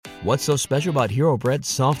What's so special about Hero Bread's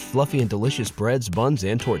soft, fluffy, and delicious breads, buns,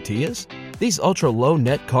 and tortillas? These ultra-low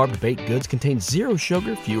net-carb baked goods contain zero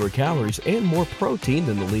sugar, fewer calories, and more protein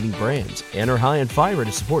than the leading brands, and are high in fiber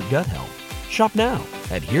to support gut health. Shop now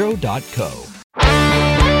at Hero.co.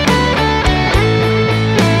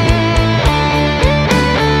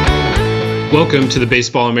 Welcome to the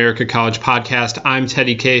Baseball America College Podcast. I'm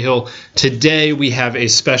Teddy Cahill. Today we have a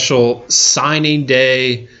special signing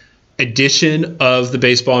day edition of the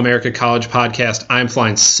Baseball America College Podcast. I'm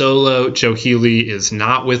flying solo. Joe Healy is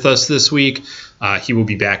not with us this week. He will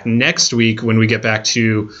be back next week when we get back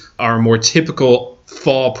to our more typical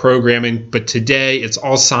fall programming. But today it's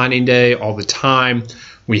all signing day all the time.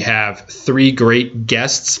 We have three great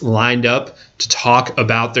guests lined up to talk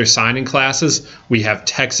about their signing classes. We have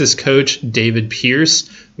Texas coach David Pierce,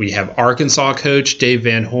 we have Arkansas coach Dave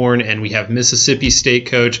Van Horn, and we have Mississippi State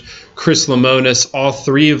coach Chris Lemonis. All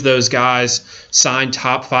three of those guys signed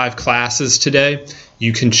top 5 classes today.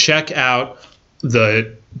 You can check out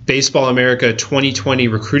the Baseball America 2020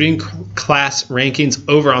 recruiting class rankings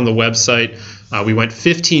over on the website. We went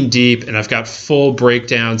 15 deep, and I've got full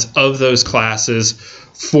breakdowns of those classes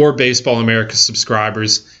for Baseball America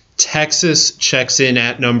subscribers. Texas checks in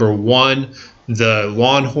at number 1. The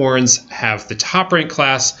Longhorns have the top-ranked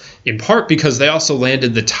class, in part because they also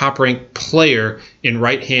landed the top-ranked player in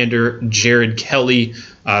right-hander Jared Kelly.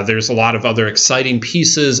 There's a lot of other exciting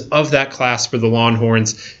pieces of that class for the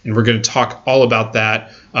Longhorns, and we're going to talk all about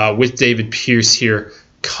that with David Pierce here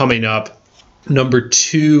coming up. Number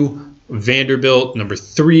 2, Vanderbilt. Number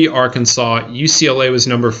 3, Arkansas. UCLA was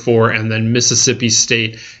number 4, and then Mississippi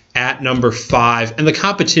State at number 5. And the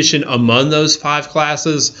competition among those 5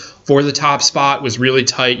 classes for the top spot was really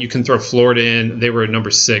tight. You can throw Florida in. They were at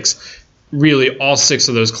number 6. Really, all 6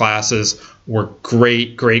 of those classes were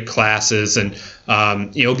great classes. And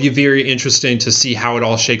it'll be very interesting to see how it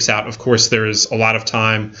all shakes out. Of course, there's a lot of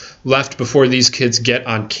time left before these kids get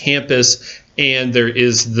on campus. And there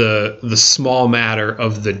is the small matter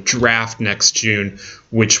of the draft next June,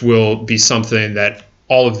 which will be something that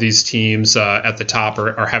all of these teams at the top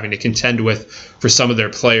are having to contend with for some of their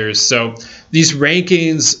players. So these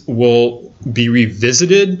rankings will be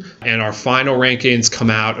revisited, and our final rankings come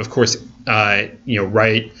out, of course, right at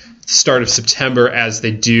the start of September, as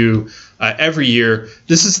they do every year.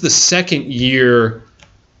 This is the second year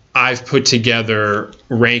I've put together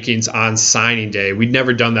rankings on signing day. We'd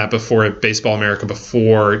never done that before at Baseball America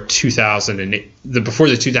before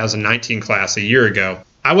the 2019 class a year ago.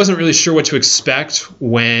 I wasn't really sure what to expect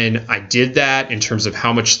when I did that in terms of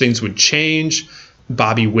how much things would change.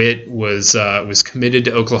 Bobby Witt was committed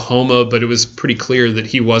to Oklahoma, but it was pretty clear that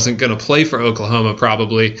he wasn't going to play for Oklahoma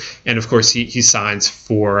probably. And of course, he signs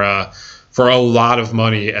for a lot of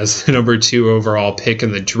money as the number 2 overall pick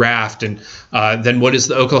in the draft. And then what does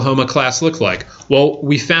the Oklahoma class look like? Well,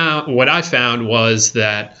 what I found was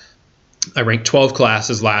that I ranked 12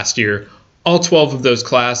 classes last year. All 12 of those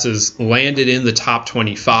classes landed in the top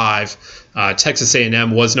 25. Texas A&M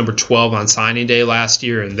was number 12 on signing day last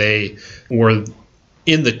year, and they were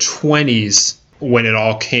in the 20s when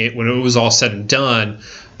it was all said and done.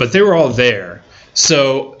 But they were all there.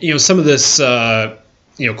 So some of this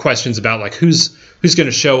questions about like who's going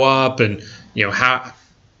to show up, and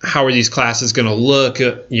how are these classes going to look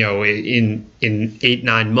in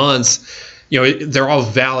 8-9 months. They're all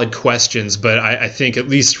valid questions, but I think at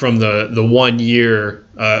least from the 1 year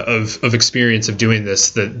of experience of doing this,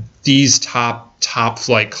 that these top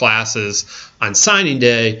flight classes on signing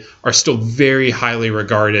day are still very highly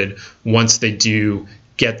regarded once they do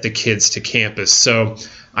get the kids to campus. So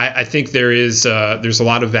I think there's a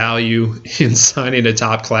lot of value in signing a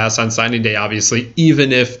top class on signing day, obviously,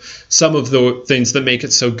 even if some of the things that make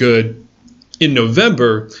it so good in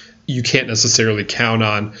November you can't necessarily count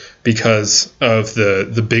on because of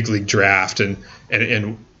the big league draft and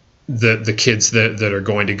the kids that are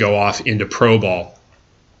going to go off into pro ball.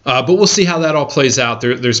 But we'll see how that all plays out.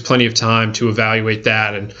 There's plenty of time to evaluate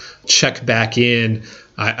that and check back in,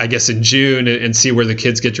 I guess, in June and see where the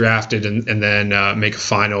kids get drafted and then make a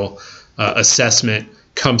final assessment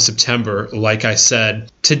come September. Like I said,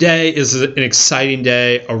 today is an exciting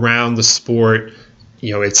day around the sport.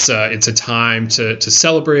 It's a time to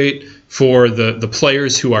celebrate for the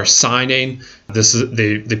players who are signing.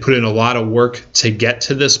 They put in a lot of work to get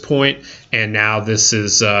to this point, and now this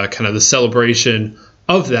is kind of the celebration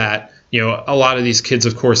of that. A lot of these kids,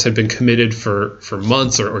 of course, have been committed for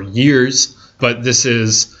months or years, but this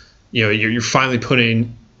is you're finally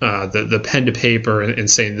putting the pen to paper and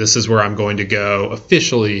saying this is where I'm going to go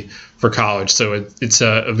officially for college. So it's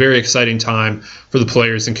a very exciting time for the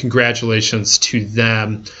players, and congratulations to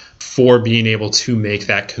them. for being able to make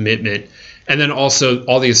that commitment. And then also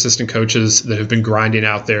all the assistant coaches that have been grinding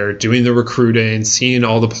out there, doing the recruiting, seeing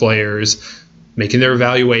all the players, making their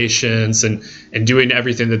evaluations, and doing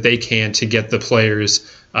everything that they can to get the players,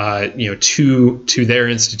 to their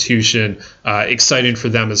institution. Exciting for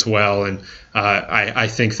them as well. And I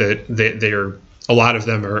think that they're a lot of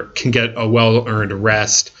them can get a well-earned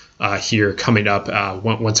rest here coming up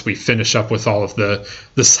once we finish up with all of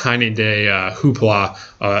the signing day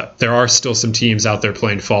hoopla. There are still some teams out there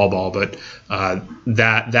playing fall ball, but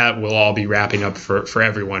that will all be wrapping up for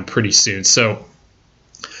everyone pretty soon. So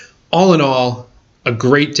all in all, a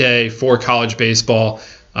great day for college baseball.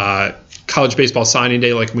 College baseball signing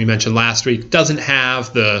day, like we mentioned last week, doesn't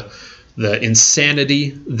have the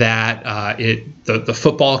insanity that the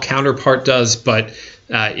football counterpart does, but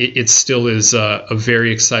it still is a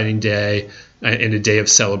very exciting day and a day of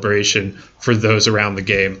celebration for those around the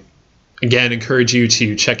game. Again, encourage you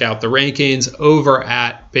to check out the rankings over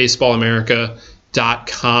at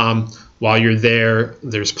baseballamerica.com. While you're there,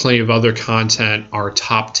 there's plenty of other content, our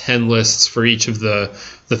top 10 lists for each of the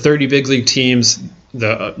 30 big league teams.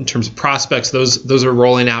 In terms of prospects, those are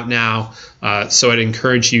rolling out now. So I'd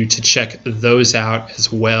encourage you to check those out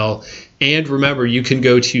as well. And remember, you can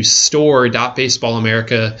go to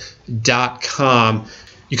store.baseballamerica.com.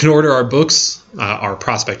 You can order our books, our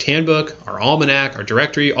prospect handbook, our almanac, our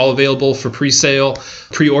directory, all available for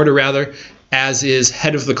pre-order rather, as is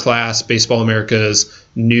Head of the Class, Baseball America's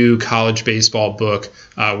new college baseball book,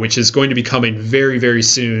 which is going to be coming very, very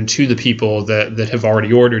soon to the people that have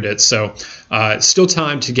already ordered it. So still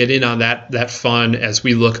time to get in on that fun as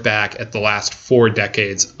we look back at the last 4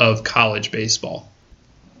 decades of college baseball.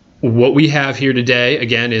 What we have here today,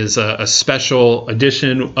 again, is a special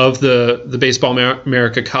edition of the Baseball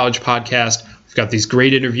America College Podcast. We've got these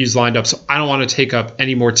great interviews lined up, so I don't want to take up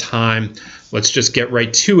any more time. Let's just get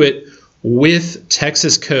right to it with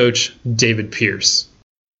Texas coach David Pierce.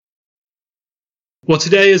 Well,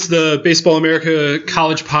 today is the Baseball America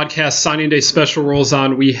College Podcast Signing Day special rolls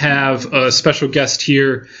on. We have a special guest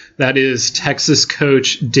here that is Texas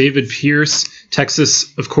coach David Pierce.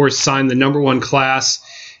 Texas, of course, signed the number 1 class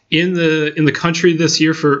in the country this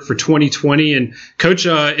year for 2020. And Coach,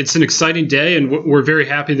 it's an exciting day, and we're very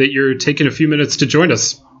happy that you're taking a few minutes to join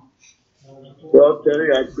us. Well,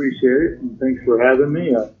 Teddy, I appreciate it, and thanks for having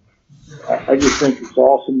me. I just think it's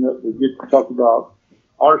awesome that we get to talk about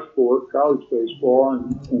our sport, college baseball,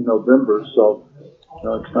 in November. So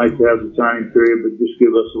it's nice to have the signing period, but just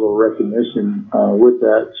give us a little recognition with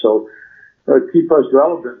that. So keep us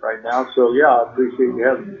relevant right now. So, yeah, I appreciate you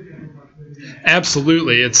having me.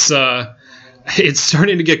 Absolutely. It's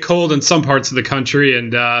starting to get cold in some parts of the country,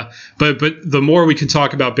 and but the more we can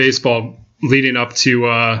talk about baseball leading up to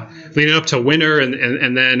winter,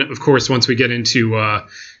 and then of course once we get into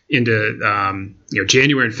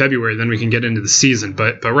January and February, then we can get into the season.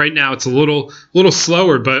 But right now it's a little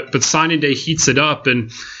slower. But signing day heats it up. And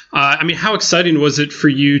how exciting was it for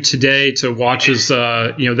you today to watch as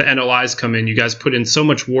the NLIs come in? You guys put in so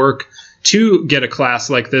much work to get a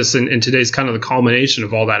class like this, and today's kind of the culmination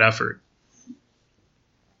of all that effort.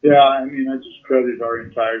 Yeah, I just credit our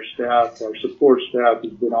entire staff. Our support staff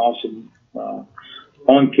has been awesome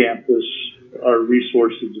on campus. Our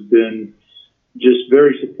resources have been just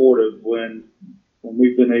very supportive when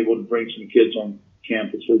we've been able to bring some kids on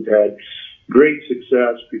campus. We've had great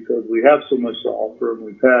success because we have so much to offer, and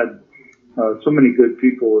we've had so many good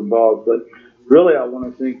people involved. But really, I want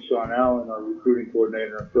to thank Sean Allen, our recruiting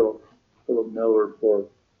coordinator, and Philip Miller for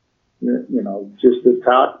just the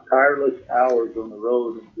tireless hours on the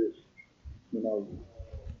road and just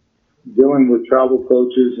dealing with travel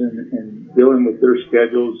coaches and dealing with their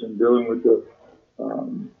schedules and dealing with the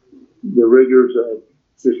rigors of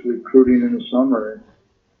just recruiting in the summer.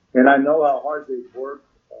 And I know how hard they've worked,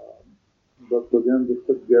 but for them to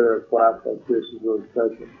put together a class like this is really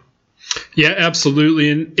special. Yeah, absolutely.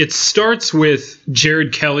 And it starts with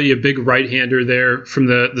Jared Kelly, a big right-hander there from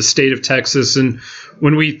the state of Texas. And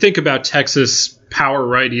when we think about Texas power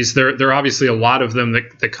righties, there are obviously a lot of them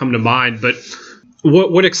that come to mind. But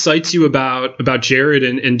what excites you about Jared,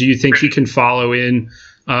 and do you think he can follow in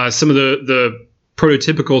some of the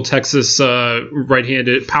prototypical Texas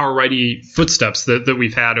right-handed power righty footsteps that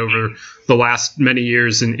we've had over the last many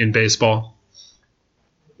years in baseball?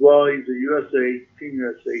 Well, he's a Team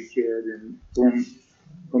USA kid, and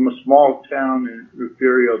from a small town in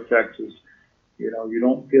Refugio, Texas. You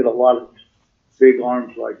don't get a lot of big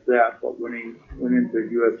arms like that, but when he went into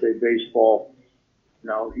USA baseball,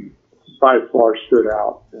 he by far stood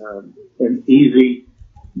out. An easy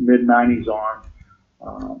mid-90s arm,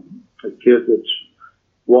 a kid that's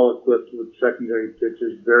well equipped with secondary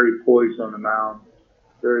pitchers, very poised on the mound,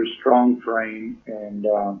 very strong frame, and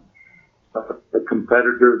a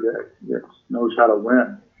competitor that knows how to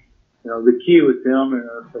win. The key with them and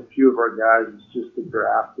a few of our guys is just the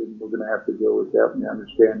draft, and we're going to have to deal with that. We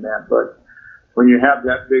understand that. But when you have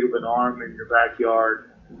that big of an arm in your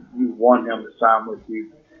backyard, you want him to sign with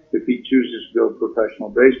you. If he chooses to go professional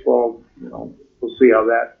baseball, we'll see how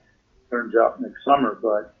that turns out next summer.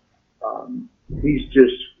 But he's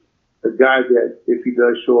just a guy that if he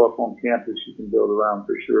does show up on campus, you can build around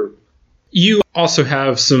for sure. You also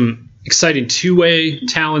have some exciting two-way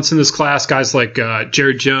talents in this class. Guys like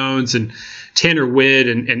Jared Jones and Tanner Witt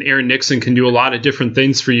and Aaron Nixon can do a lot of different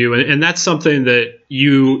things for you. And that's something that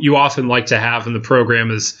you often like to have in the program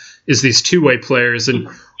is these two-way players. And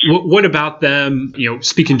what about them,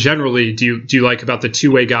 speaking generally, do you like about the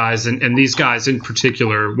two-way guys and these guys in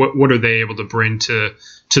particular? What are they able to bring to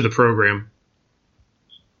the program?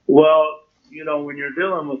 Well, when you're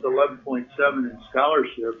dealing with 11.7 in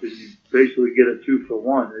scholarship and you basically get a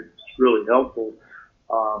 2-for-1, it's really helpful.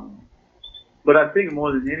 But I think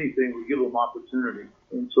more than anything, we give them opportunity.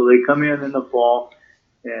 And so they come in the fall,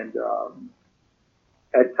 and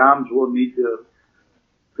at times we'll need to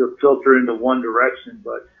filter into one direction,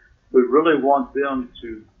 but we really want them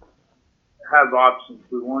to have options.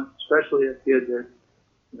 We want, especially a kid that,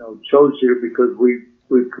 chose here because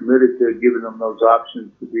we've committed to giving them those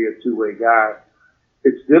options to be a two-way guy.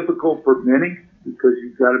 It's difficult for many because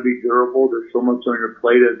you've got to be durable. There's so much on your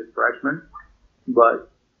plate as a freshman. But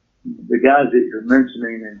the guys that you're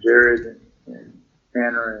mentioning, and Jared and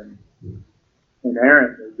Tanner and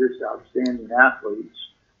Aaron, they're just outstanding athletes,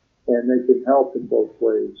 and they can help in both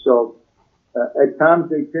ways. So at times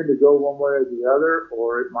they tend to go one way or the other,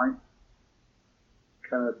 or it might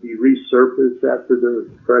kind of be resurfaced after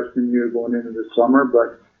the freshman year going into the summer.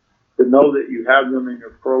 But to know that you have them in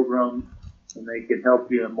your program and they can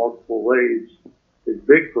help you in multiple ways is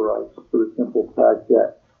big for us, for the simple fact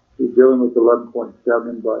that we're dealing with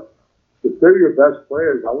 11.7. But if they're your best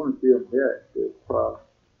players, I want to see them hit. If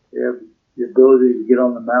they have the ability to get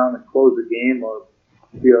on the mound and close the game or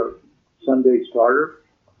be a Sunday starter,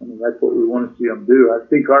 that's what we want to see them do. I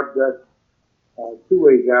think our best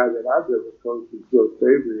two-way guy that I've ever coached is Joe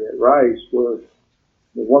Savory at Rice, where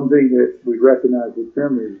the one thing that we recognize with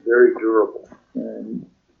him is very durable, and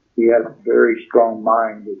he has a very strong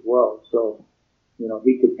mind as well. So,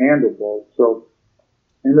 he could handle both. So,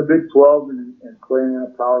 in the Big 12 and playing in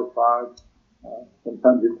a Power 5,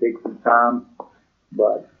 sometimes it takes some time,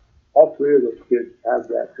 but all three of those kids have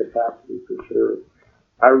that capacity for sure.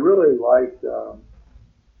 I really liked,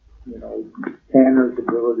 Tanner's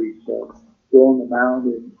ability to go on the mound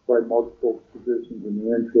and play multiple positions in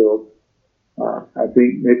the infield. I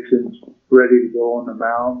think Nixon's ready to go on the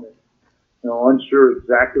mound. And, unsure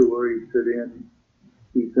exactly where he fit in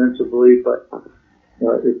defensively, but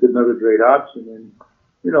it's another great option. And,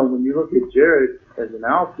 when you look at Jared as an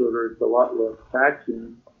outfielder, it's a lot less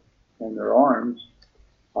taxing on their arms.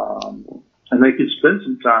 And they can spend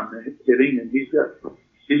some time hitting, and he's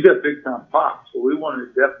got big time pop. So we want to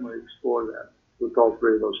definitely explore that with all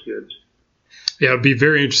three of those kids. Yeah, it'd be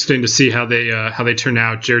very interesting to see how they turn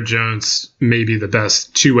out. Jared Jones may be the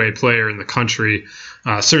best two-way player in the country,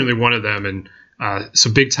 certainly one of them, and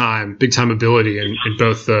so big time ability in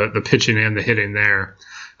both the pitching and the hitting there.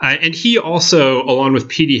 And he also, along with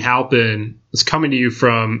Petey Halpin, is coming to you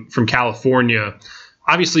from California.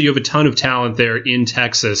 Obviously, you have a ton of talent there in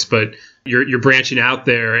Texas, but you're branching out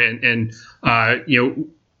there, and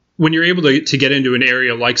when you're able to get into an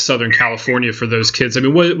area like Southern California for those kids,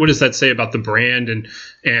 what does that say about the brand and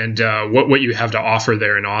what you have to offer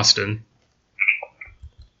there in Austin?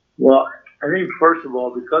 Well, I think first of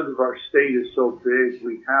all, because of our state is so big,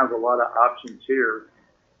 we have a lot of options here,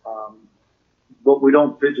 but we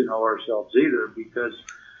don't pigeonhole ourselves either, because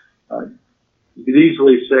you could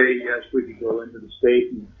easily say, yes, we could go into the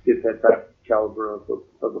state and get that type of caliber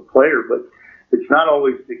of a player, but it's not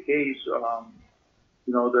always the case.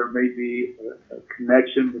 There may be a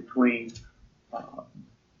connection between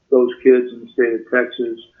those kids in the state of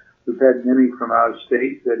Texas. We've had many from out of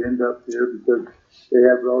state that end up here because they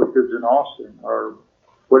have relatives in Austin or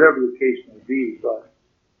whatever the case may be. But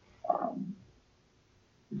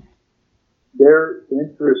their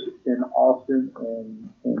interest in Austin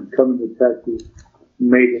and coming to Texas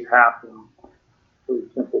made it happen for the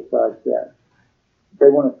simple fact that they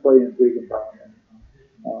want to play in a big environment.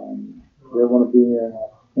 They want to be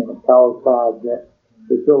in a Power 5 that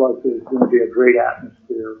they feel like there's going to be a great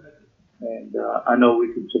atmosphere. And I know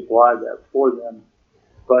we can supply that for them.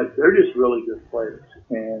 But they're just really good players.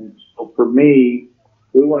 And so for me,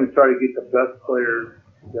 we want to try to get the best players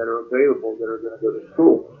that are available that are going to go to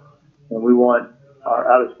school. And we want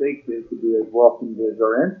our out-of-state kids to be as welcomed as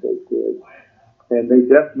our in-state kids. And they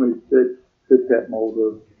definitely fit that mold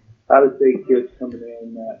of out-of-state kids coming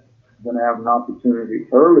in that are going to have an opportunity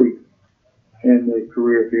early in their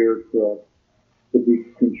career here to be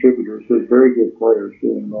contributors. They're very good players,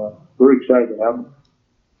 and we're excited to have them.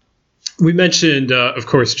 We mentioned, of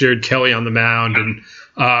course, Jared Kelly on the mound, and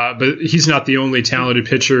but he's not the only talented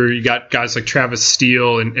pitcher. You got guys like Travis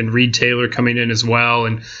Steele and Reed Taylor coming in as well.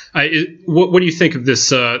 And what do you think of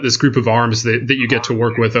this group of arms that you get to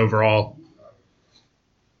work with overall?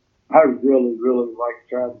 I really, really like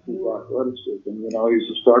Travis's athleticism. You know, he's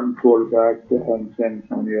a starting quarterback in San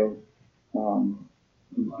Antonio.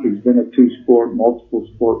 He's been a multiple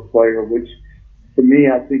sport player, which to me,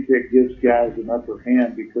 I think that gives guys an upper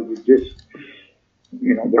hand because it just,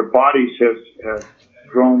 you know, their bodies have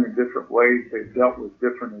grown in different ways. They've dealt with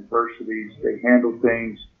different adversities. They handle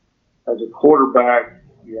things. As a quarterback,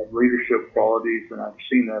 you have leadership qualities, and I've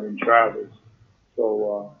seen that in Travis.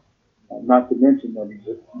 So, not to mention that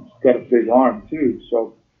he's got a big arm too.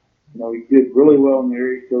 So, you know, he did really well in the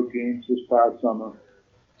area code games this past summer.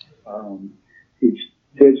 He's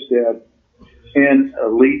pitched at 10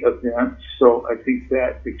 elite events, so I think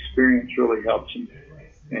that experience really helps him.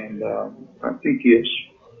 And I think he is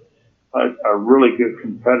a really good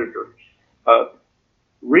competitor.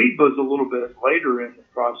 Reed was a little bit later in the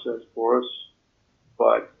process for us,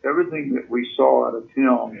 but everything that we saw out of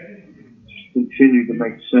him continued to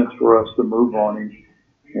make sense for us to move on him.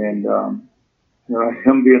 And you know,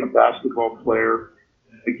 him being a basketball player,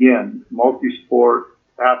 again, multi-sport,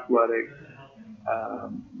 athletic,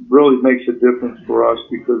 really makes a difference for us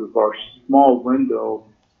because of our small window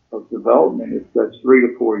of development. That's 3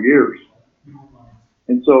 to 4 years.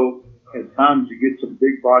 And so at times you get some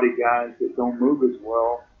big body guys that don't move as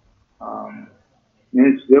well. And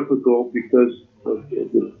it's difficult because of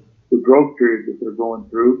the growth period that they're going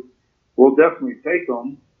through. We'll definitely take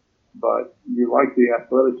them, but you like the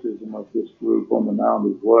athleticism of this group on the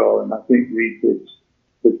mound as well. And I think Reed fits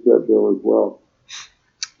that bill as well.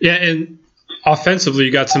 Yeah, and offensively,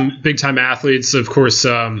 you got some big-time athletes. Of course,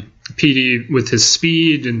 PD with his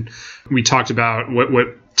speed, and we talked about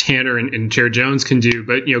what Tanner and Jared Jones can do.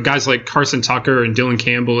 But, you know, guys like Carson Tucker and Dylan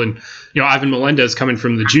Campbell and, you know, Ivan Melendez coming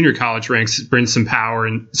from the junior college ranks bring some power.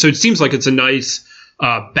 And so it seems like it's a nice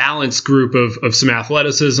balanced group of some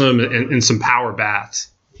athleticism and some power bats.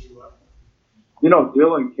 You know,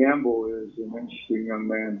 Dylan Campbell is an interesting young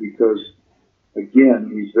man because, again,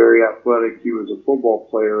 he's very athletic. He was a football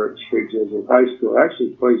player at Straight Jesuit High School.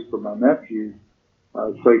 Actually plays for my nephew,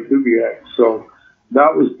 Clay Kubiak. So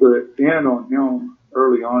that was the end on him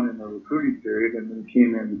early on in the recruiting period, and then he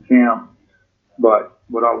came into camp. But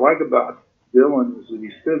what I like about Dylan is that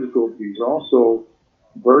he's physical, but he's also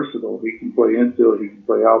versatile. He can play infield, he can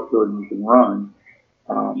play outfield, and he can run.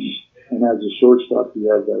 And as a shortstop, he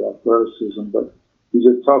has that athleticism. But he's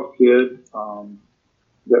a tough kid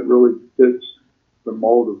that really fits the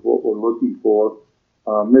mold of what we're looking for.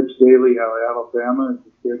 Mitch Daly out of Alabama is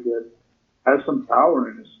a kid that has some power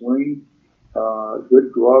in his swing,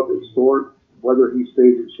 good glove at short. Whether he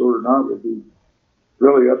stays at short or not will be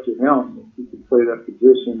really up to him. He can play that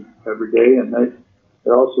position every day, and that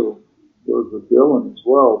also goes with Dylan as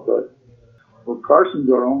well. But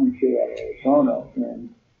Carson's our only kid out of Arizona,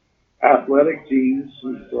 and athletic genes.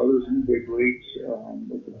 His brother's in the big leagues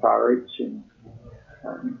with the Pirates, and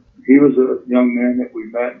he was a young man that we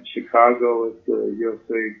met in Chicago at the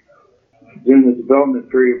USA during the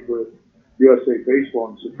development period with USA Baseball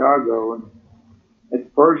in Chicago. And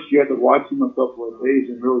at first, you had to watch him a couple of days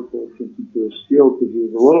and really pay attention to his skill because he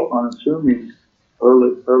was a little unassuming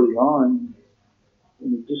early on, and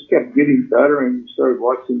he just kept getting better. And you started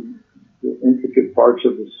watching the intricate parts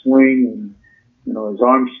of his swing and, you know, his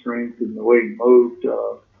arm strength and the way he moved.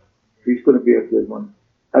 He's going to be a good one.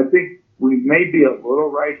 I think we may be a little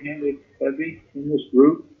right-handed heavy in this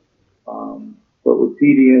group, but with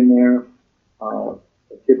PD in there, a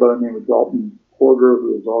kid by the name of Dalton Porter,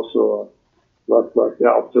 who is also a left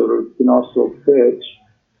outfielder, can also pitch,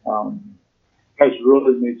 has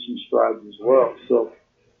really made some strides as well. So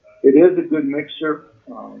it is a good mixture.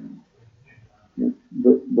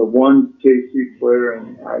 The one KC player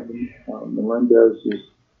and Ivan Melendez is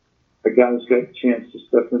a guy that's got a chance to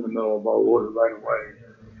step in the middle of our order right away.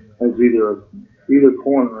 As either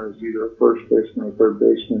corner, as either a first baseman or third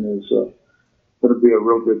baseman, is going to be a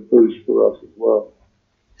real good boost for us as well.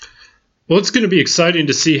 Well, it's going to be exciting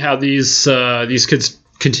to see how these kids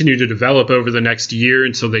continue to develop over the next year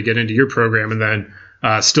until they get into your program, and then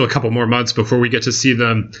still a couple more months before we get to see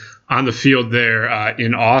them on the field there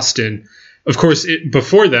in Austin. Of course,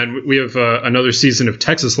 before then, we have another season of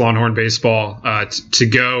Texas Longhorn baseball to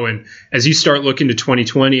go. And as you start looking to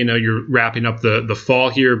 2020, I know you're wrapping up the fall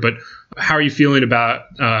here, but how are you feeling about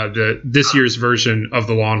this year's version of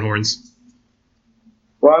the Longhorns?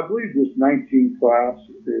 Well, I believe this 19 class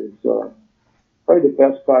is probably the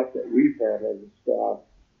best class that we've had as a staff.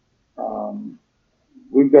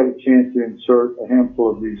 We've got a chance to insert a handful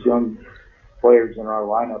of these young players in our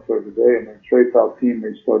lineup every day. I mean, Trey Palpatine,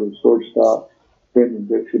 they started shortstop. Brendan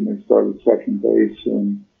Dixon, they started second base.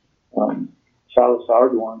 And Silas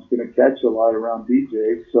Ardoin's going to catch a lot around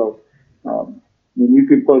DJ. So when you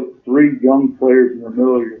could put three young players in the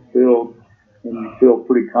middle of your field and you feel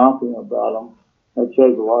pretty confident about them, that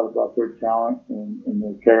says a lot about their talent and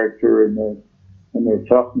their character and their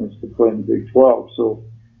toughness to play in the Big 12. So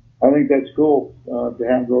I think that's cool to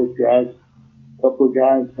have those guys. A couple of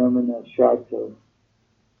guys having a shot to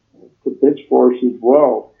pitch for us as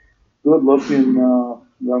well. Good-looking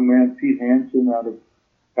young man, Pete Hansen out of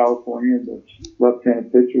California, the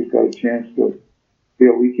left-handed pitcher, got a chance to be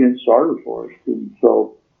a weekend starter for us. And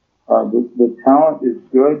so the talent is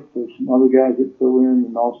good. There's some other guys that fill in,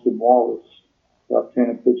 and Austin Wallace,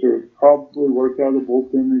 left-handed pitcher, probably worked out of the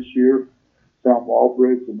bullpen this year. Sam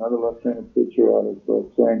Walbridge, another left-handed pitcher out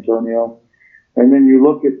of San Antonio. And then you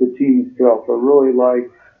look at the team itself. I really like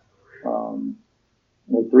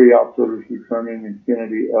the three outfielders returning, and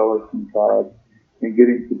Kennedy, Ellis, and Todd. And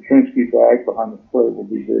getting Petrinsky back behind the plate will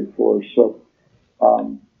be big for us. So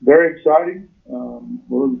very exciting.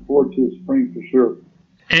 We're looking forward to the spring for sure.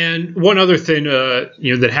 And one other thing,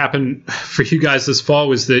 that happened for you guys this fall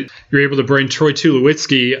was that you're able to bring Troy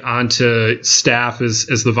Tulowitzki onto staff as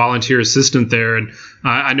the volunteer assistant there. And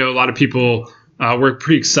I know a lot of people were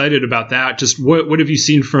pretty excited about that. Just what have you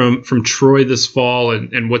seen from Troy this fall,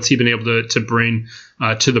 and what's he been able to bring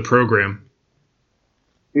to the program?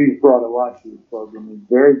 He's brought a lot to the program. He's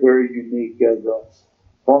very, very unique as a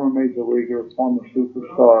former major leaguer, former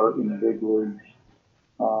superstar in the big leagues.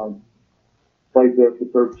 Played there for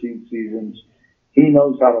 13 seasons. He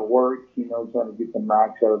knows how to work. He knows how to get the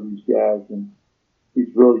max out of these guys, and he's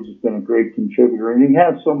really just been a great contributor. And he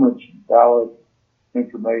has so much valid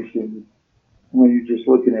information when you're just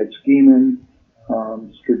looking at scheming,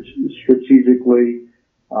 strategically,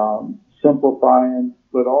 simplifying,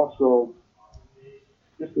 but also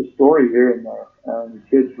just a story here and there. The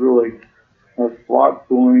kid's really has fought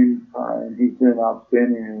for him, and he's been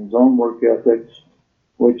outstanding in his own work ethics,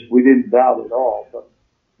 which we didn't doubt at all. But,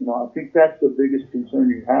 I think that's the biggest concern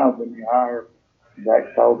you have when you hire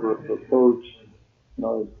that caliber of a coach.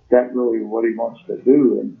 Is that really what he wants to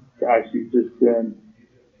do? And gosh, he's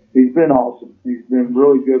been awesome. He's been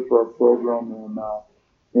really good for our program.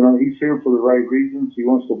 And, he's here for the right reasons. He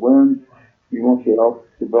wants to win. He wants to help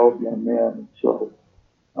develop young men. So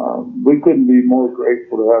we couldn't be more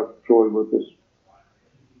grateful to have Troy with us.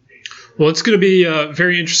 Well, it's going to be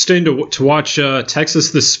very interesting to watch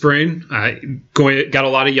Texas this spring. Got a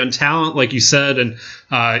lot of young talent, like you said, and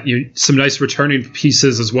some nice returning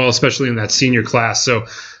pieces as well, especially in that senior class. So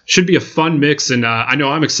should be a fun mix, and I know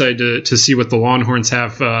I'm excited to see what the Longhorns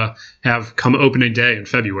have come opening day in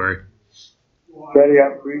February. Freddie,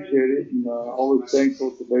 I appreciate it, and always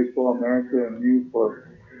thankful to Baseball America and you for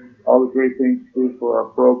all the great things you do for our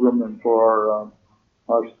program and for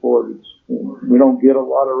our sport. We don't get a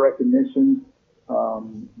lot of recognition,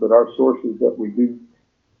 but our sources that we do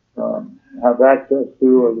have access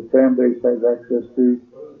to, or the fan base has access to,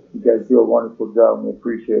 you guys do a wonderful job, and we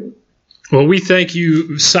appreciate it. Well, we thank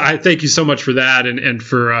you. I thank you so much for that, and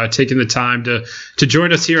for taking the time to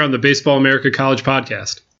join us here on the Baseball America College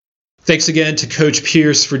Podcast. Thanks again to Coach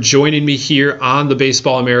Pierce for joining me here on the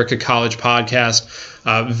Baseball America College Podcast.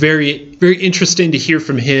 Very, very interesting to hear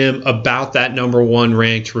from him about that number one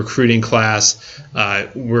ranked recruiting class.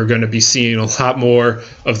 We're going to be seeing a lot more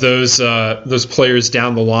of those players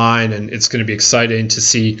down the line, and it's going to be exciting to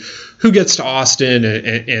see who gets to Austin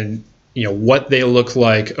and what they look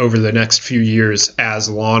like over the next few years as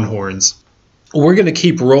Longhorns. We're going to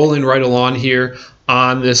keep rolling right along here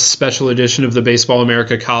on this special edition of the Baseball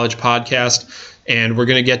America College Podcast, and we're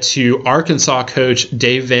going to get to Arkansas coach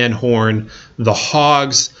Dave Van Horn. The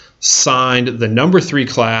Hogs signed the number 3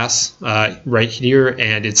 class right here,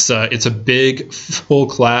 and it's a big, full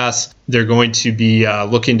class. They're going to be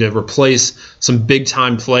looking to replace some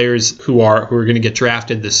big-time players who are going to get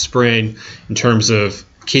drafted this spring in terms of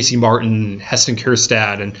Casey Martin, Heston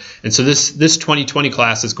Kjerstad, and so this 2020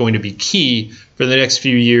 class is going to be key for the next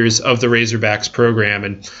few years of the Razorbacks program,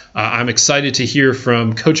 and I'm excited to hear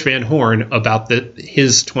from Coach Van Horn about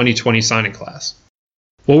his 2020 signing class.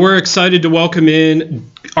 Well, we're excited to welcome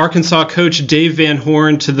in Arkansas coach Dave Van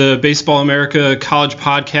Horn to the Baseball America College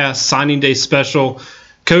Podcast Signing Day Special.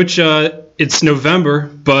 Coach, it's November,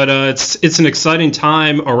 but it's an exciting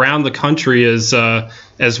time around the country as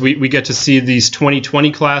we get to see these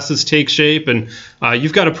 2020 classes take shape, and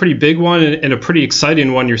you've got a pretty big one and a pretty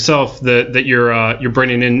exciting one yourself that you're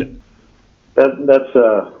bringing in. That's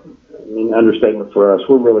an understatement for us.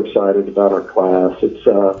 We're really excited about our class. It's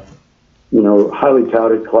highly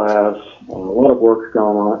touted class. A lot of work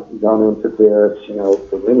gone into this.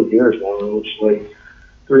 For many years now, actually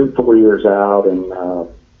 3-4 years out, and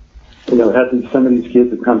some of these kids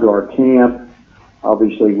have come to our camp.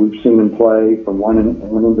 Obviously, we've seen them play from one end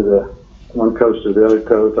of the one coast to the other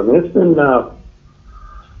coast. I mean,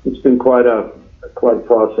 it's been quite a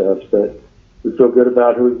process, but we feel good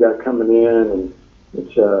about who we've got coming in, and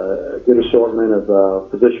it's a good assortment of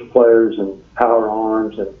position players and power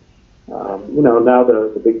arms. And now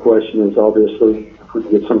the big question is obviously if we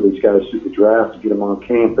can get some of these guys through the draft to get them on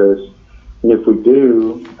campus. And if we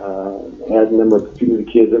do, adding them with a few of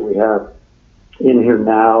the kids that we have in here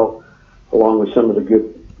now, along with some of the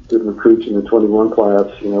good recruits in the 21 class,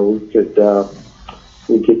 we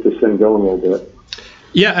get this thing going a little bit.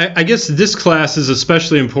 Yeah, I guess this class is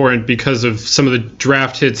especially important because of some of the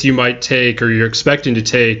draft hits you might take or you're expecting to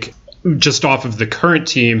take just off of the current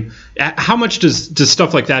team. How much does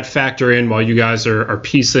stuff like that factor in while you guys are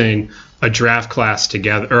piecing a draft class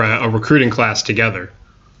together or a recruiting class together?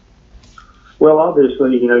 Well,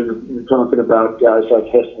 obviously, you're talking about guys like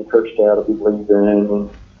Heston Kirkstad will be leaving,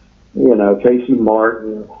 and Casey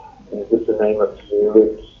Martin, just to name a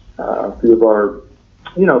few. A few of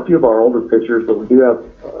our older pitchers, but we do have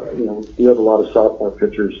a lot of sophomore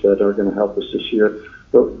pitchers that are going to help us this year.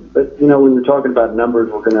 But when you're talking about numbers,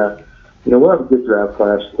 we'll have a good draft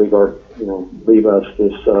class to leave us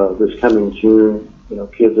this coming June.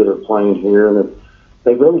 Kids that are playing here, and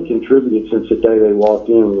they've really contributed since the day they walked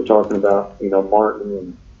in. We're talking about Martin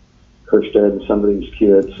and Kirkstad and some of these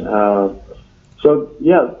kids.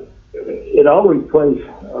 It always plays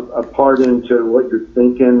a part into what you're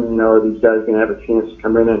thinking. Are these guys going to have a chance to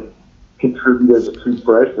come in and contribute as a true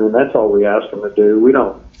freshman? And that's all we ask them to do. We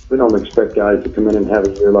don't expect guys to come in and have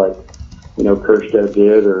a year like Kirkstad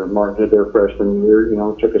did or Martin did their freshman year.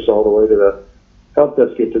 Took us all the way helped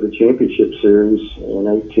us get to the championship series in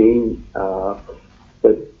 18.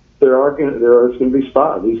 But there's going to be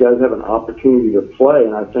spots. These guys have an opportunity to play,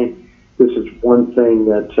 and I think this is one thing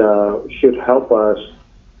that should help us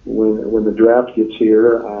when the draft gets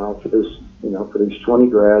here for these 20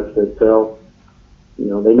 grads, that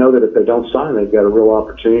they know that if they don't sign, they've got a real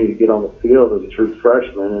opportunity to get on the field as a true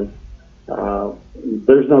freshman. And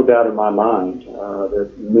there's no doubt in my mind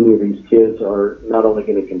that many of these kids are not only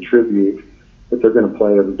going to contribute, but they're going to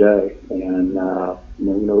play every day. And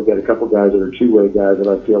we've got a couple guys that are two-way guys that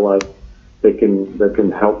I feel like they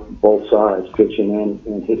can help both sides, pitching and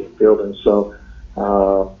hitting fielding. So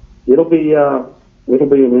it'll be an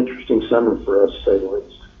interesting summer for us, to say the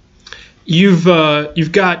least. You've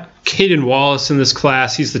got Caden Wallace in this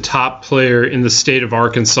class. He's the top player in the state of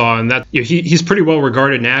Arkansas, and that he's pretty well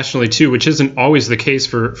regarded nationally too, which isn't always the case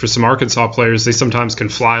for some Arkansas players. They sometimes can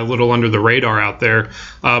fly a little under the radar out there.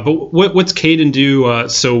 But what's Caden do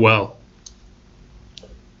so well?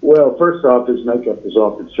 Well, first off, his makeup is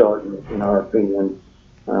off the chart in our opinion.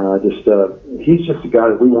 He's just a guy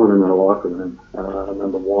that we want in our locker room,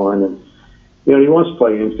 number one. And he wants to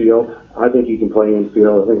play infield. I think he can play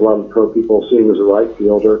infield. I think a lot of pro people see him as a right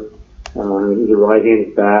fielder. He's a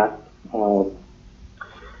right-handed bat. I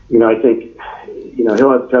think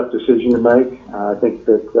he'll have a tough decision to make. I think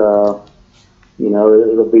that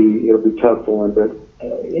it'll be tough for him. But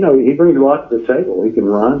he brings a lot to the table. He can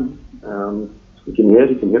run. He can hit.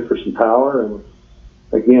 He can hit for some power. And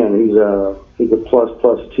again, he's a plus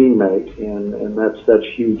teammate, and that's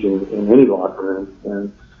huge in any locker room.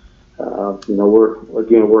 And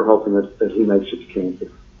we're hoping that he makes it to campus.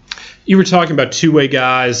 You were talking about two-way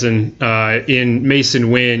guys, and in Mason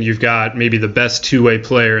Wynn, you've got maybe the best two-way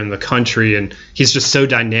player in the country, and he's just so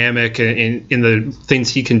dynamic in the things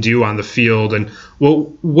he can do on the field. And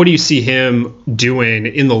what do you see him doing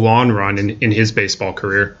in the long run in his baseball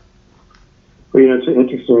career? Well, it's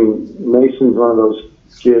interesting. Mason's one of those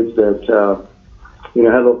kids that had a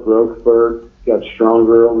little growth spurt, got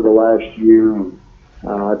stronger over the last year.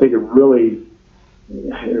 I think it really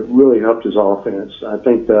helped his offense. I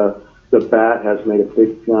think the bat has made a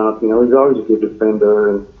big jump. He's always a good defender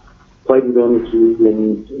and played with energy,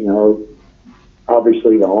 and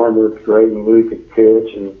obviously the arm worked great, and he could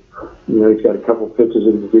pitch, and he's got a couple pitches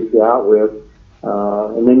that he can get you out with,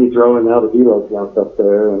 and then you throw in now the Velo jump up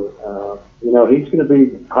there, and he's going to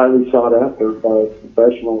be highly sought after by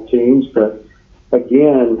professional teams. But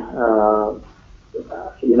again,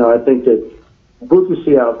 I think that we'll just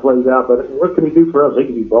see how it plays out. But what can he do for us? He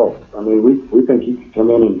can do both. I mean, we think he can come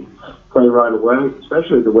in and play right away,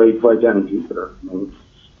 especially the way he played down in Jupiter. I mean,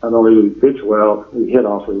 not only did he pitch well, he hit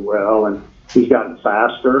awfully well, and he's gotten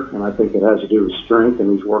faster, and I think it has to do with strength,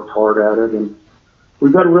 and he's worked hard at it. And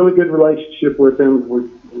we've got a really good relationship with him.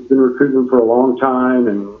 We've been recruiting him for a long time,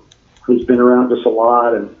 and he's been around us a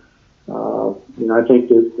lot. And I think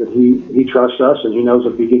that he trusts us, and he knows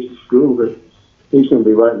if he gets to school that he's going to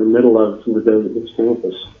be right in the middle of it from the day that hits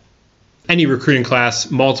campus. Any recruiting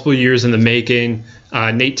class, multiple years in the making.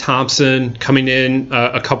 Nate Thompson coming in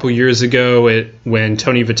a couple years ago when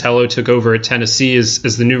Tony Vitello took over at Tennessee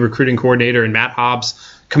as the new recruiting coordinator, and Matt Hobbs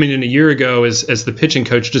coming in a year ago as the pitching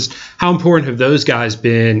coach. Just how important have those guys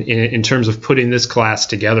been in terms of putting this class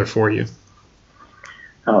together for you?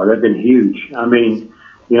 Oh, they've been huge. I mean,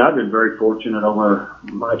 I've been very fortunate over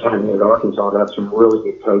my time here at Arkansas to have some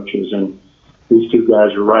really good coaches, and these two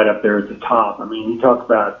guys are right up there at the top. I mean, you talk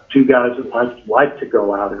about two guys that like to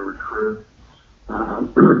go out and recruit.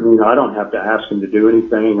 I don't have to ask them to do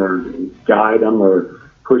anything or guide them or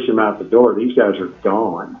push them out the door. These guys are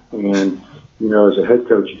gone. And, as a head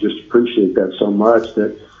coach, you just appreciate that so much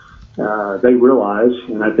that they realize,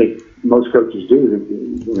 and I think most coaches do, that,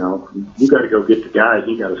 you got to go get the guys.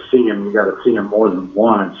 You got to see them. You got to see them more than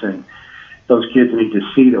once. And those kids need to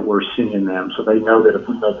see that we're seeing them, so they know that if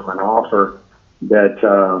we make them an offer, that,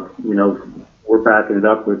 we're backing it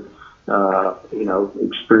up with,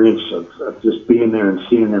 experience of just being there and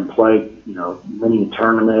seeing them play, winning a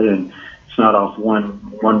tournament, and it's not off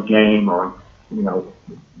one game or,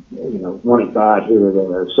 one at bat here or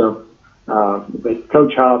there. So, but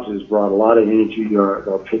Coach Hobbs has brought a lot of energy to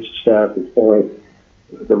our pitching staff as far as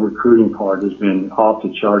the recruiting part has been off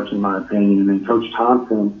the charts, in my opinion. And then Coach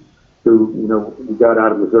Thompson, who, we got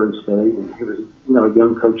out of Missouri State, and he was, a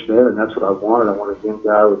young coach there, and that's what I wanted. I wanted a young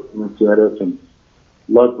guy with energetic and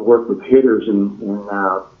loved to work with hitters, and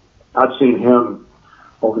I've seen him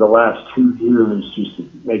over the last 2 years just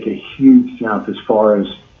make a huge jump as far as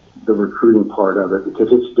the recruiting part of it,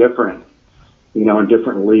 because it's different, in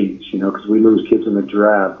different leagues, because we lose kids in the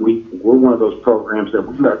draft. We're one of those programs that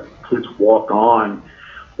we let kids walk on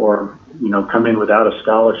or, come in without a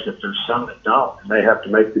scholarship. There's some that don't, and they have to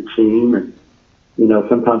make the team. And,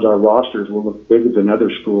 sometimes our rosters will look bigger than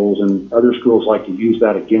other schools, and other schools like to use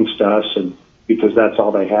that against us, and because that's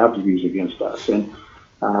all they have to use against us. And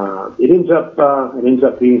it ends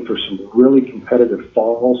up being for some really competitive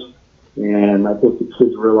falls. And I think the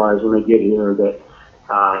kids realize when they get here that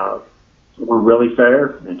we're really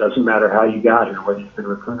fair. It doesn't matter how you got here, whether you've been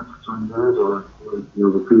recruited for 3 years or you're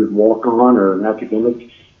recruited walk-on or an academic.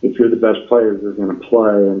 If you're the best player, you're going to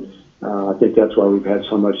play. And I think that's why we've had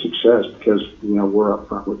so much success, because, we're up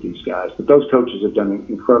front with these guys. But those coaches have done an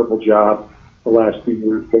incredible job the last few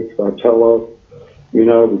years. Coach Vitello,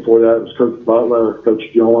 before that it was Coach Butler, Coach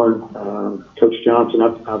Jorn, Coach Johnson.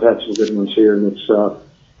 I've had some good ones here, and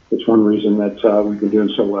it's one reason that we've been doing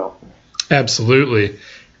so well. Absolutely.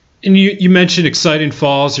 And you mentioned exciting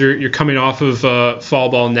falls. You're coming off of fall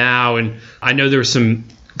ball now, and I know there were some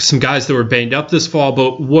guys that were banged up this fall.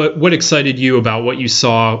 But what excited you about what you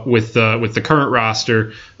saw with the current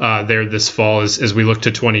roster there this fall as we look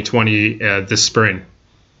to 2020 this spring?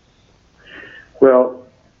 Well,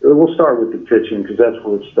 we'll start with the pitching, because that's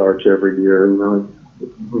where it starts every year. If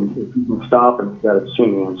you can stop and you've got a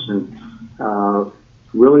chance, and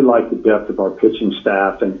really like the depth of our pitching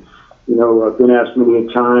staff. And I've been asked many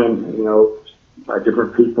a time, by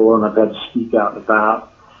different people, and I've had to speak out and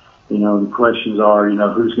about. The questions are,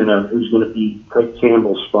 who's gonna be take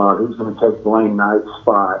Campbell's spot, who's gonna take Blaine Knight's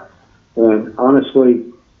spot, and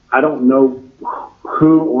honestly, I don't know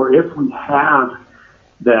who or if we have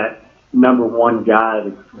that number one guy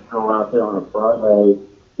that can go out there on a Friday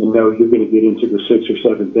and know you're going to get into the 6th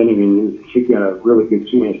or 7th inning and you've got a really good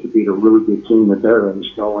chance to beat a really good team that they're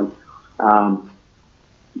installing.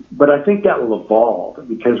 But I think that will evolve,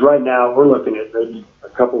 because right now we're looking at maybe a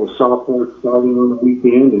couple of sophomores starting on the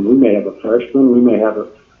weekend, and we may have a freshman, we may have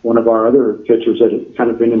one of our other pitchers that have kind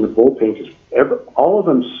of been in the bullpen. All of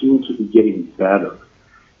them seem to be getting better,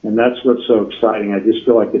 and that's what's so exciting. I just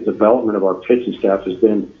feel like the development of our pitching staff has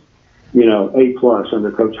been, A+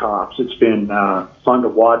 under Coach Hobbs. It's been fun to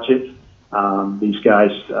watch it. These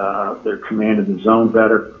guys, they're commanding the zone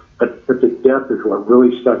better, but the depth is what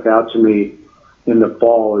really stuck out to me in the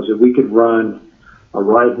fall, is that we could run a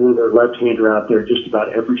right-hander, left-hander out there just about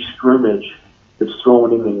every scrimmage that's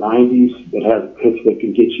throwing in the 90s, that has a pitch that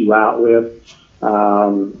can get you out with,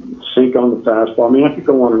 sync on the fastball. I mean, I could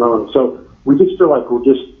go on and on. So we just feel like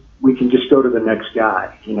we can just go to the next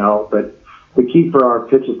guy, you know. But the key for our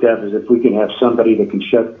pitching staff is if we can have somebody that can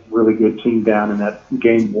shut a really good team down in that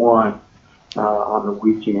game one on the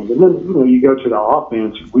weekend. And then, you know, you go to the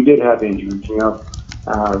offense, we did have injuries, you know.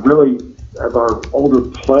 Really, of our older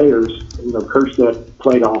players, you know, Kerstead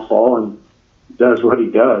played all fall and does what he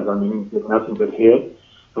does. I mean, he did nothing but hit.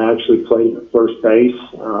 I actually played at first base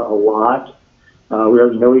a lot. We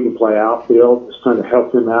already know he can play outfield. Just trying to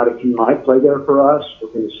help him out if he might play there for us. We're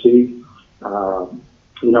going to see.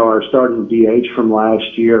 You know, our starting DH from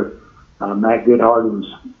last year, Matt Goodhart, was,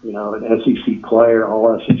 you know, an SEC player,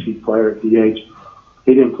 all SEC player at DH.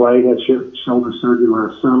 He didn't play. He had shoulder surgery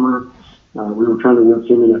last summer. We were trying to work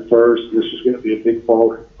him in at first. This was going to be a big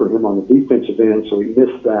fall for him on the defensive end, so he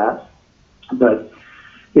missed that. But,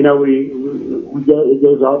 you know, it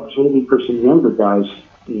gives opportunity for some younger guys,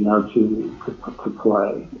 you know, to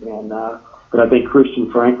play. And but I think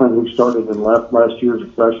Christian Franklin, who started and left last year as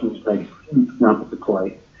a freshman, has made a huge jump at the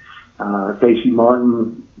plate. Casey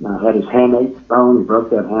Martin had his hamate bone. He broke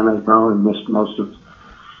that hamate bone and missed most of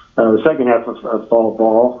the second half of fall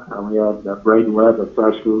ball. We had Braden Webb, a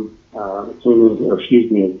freshman, a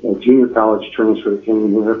junior college transfer that came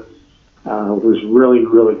in here. Was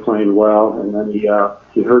really playing well, and then he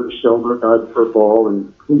hurt his shoulder, died for a ball,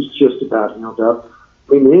 and he's just about healed up.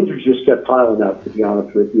 I mean, the injuries just kept piling up, to be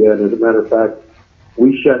honest with you. And as a matter of fact,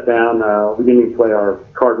 we shut down. We didn't even play our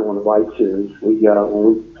Cardinal and White series. When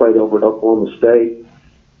we played over at Oklahoma State,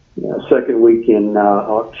 second week in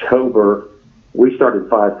October, we started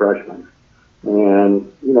 5 freshmen,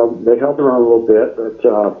 and you know they held their own a little bit. But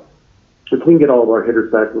if we can get all of our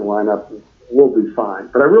hitters back in the lineup, we'll be fine.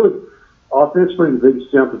 But I really, offensively, the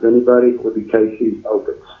biggest jump of anybody would be Casey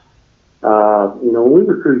Opitz. You know, when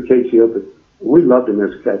we recruited Casey Opitz, we loved him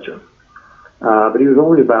as a catcher. But he was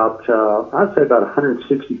only about, I'd say about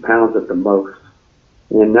 160 pounds at the most.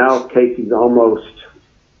 And now Casey's almost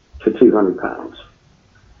to 200 pounds.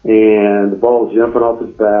 And the ball's jumping off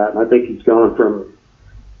his bat. And I think he's gone from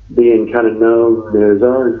being kind of known as,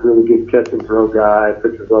 oh, he's a really good catch and throw guy,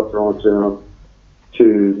 pitchers love throwing to him,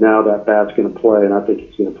 to now that bat's going to play. And I think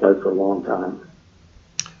he's going to play for a long time.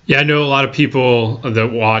 Yeah, I know a lot of people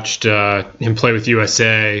that watched him play with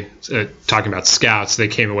USA, talking about scouts. They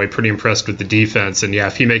came away pretty impressed with the defense, and yeah,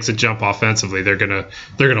 if he makes a jump offensively, they're gonna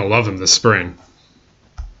love him this spring.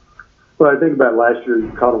 Well, I think about last year,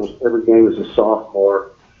 you caught him every game as a sophomore.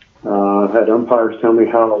 Had umpires tell me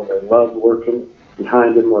how they loved working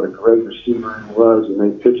behind him, what a great receiver he was. He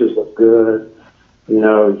made pitches look good. You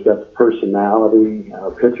know, he's got the personality.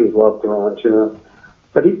 Pitchers love throwing to him.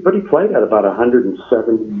 But he played at about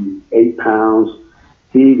 178 pounds.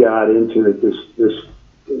 He got into it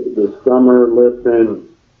this summer, lifting,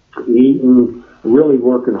 eating, really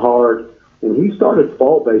working hard. And he started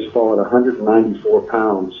fall baseball at 194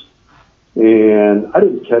 pounds. And I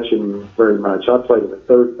didn't catch him very much. I played him at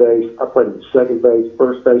third base. I played him at second base,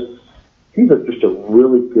 first base. He's just a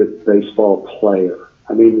really good baseball player.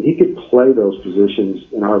 I mean, he could play those positions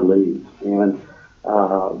in our league. And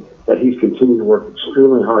that he's continued to work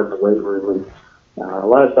extremely hard in the weight room. And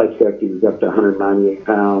last I checked, he was up to 198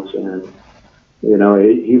 pounds, and you know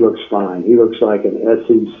he looks fine. He looks like an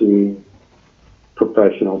SEC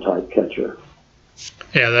professional type catcher.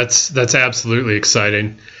 Yeah, that's absolutely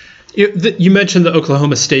exciting. You mentioned the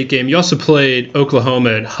Oklahoma State game. You also played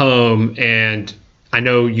Oklahoma at home, and I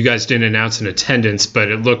know you guys didn't announce an attendance, but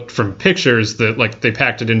it looked from pictures that like they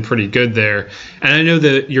packed it in pretty good there. And I know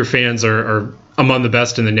that your fans are among the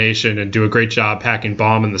best in the nation and do a great job packing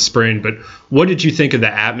Baum in the spring. But what did you think of the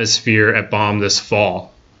atmosphere at Baum this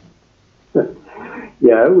fall?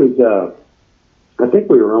 Yeah, it was. I think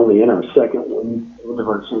we were only in our second week. End of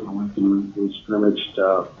our second week, and we scrimmaged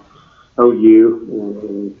OU,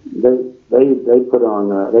 and they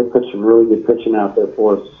put some really good pitching out there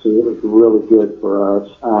for us to see. It was really good for us.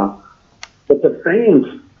 But the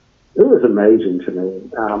fans, it was amazing to me.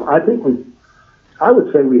 I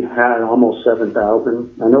would say we had almost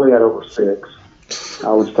 7,000. I know we had over 6.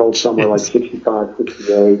 I was told somewhere like 65,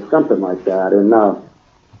 68, something like that. And,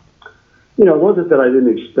 you know, it wasn't that I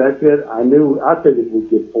didn't expect it. I figured we'd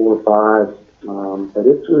get 4 or 5. But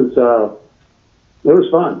it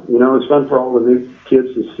was fun. You know, it was fun for all the new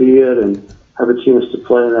kids to see it and have a chance to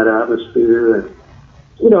play in that atmosphere. And,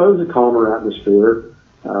 you know, it was a calmer atmosphere.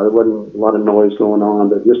 There wasn't a lot of noise going on,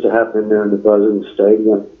 but just to have been there in the buzzing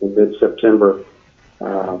stadium in mid-September,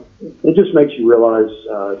 it just makes you realize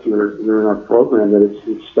if you're in our program that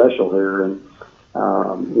it's special here. And,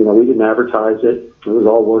 you know, we didn't advertise it. It was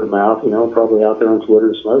all word of mouth, you know, probably out there on Twitter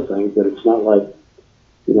and some other things, but it's not like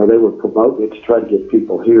they were promoting it to try to get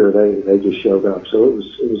people here. They just showed up. So it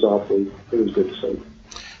was good to see.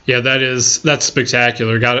 Yeah, that's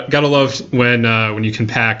spectacular. Got to love when you can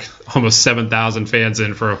pack almost 7,000 fans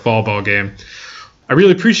in for a fall ball game. I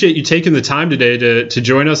really appreciate you taking the time today to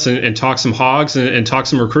join us and talk some Hogs and talk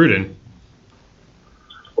some recruiting.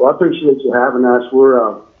 Well, I appreciate you having us.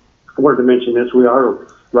 I wanted to mention this. We are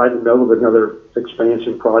right in the middle of another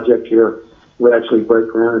expansion project here. We actually break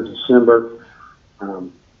ground in December.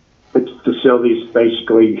 The facility's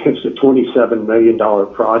basically, it's a $27 million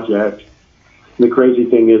project. The crazy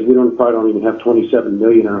thing is we probably don't even have $27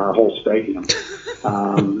 million in our whole stadium.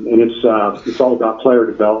 And it's all about player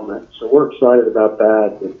development. So we're excited about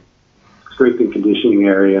that. The strength and conditioning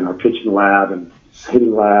area and our pitching lab and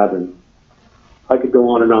hitting lab, and I could go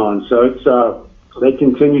on and on. So it's they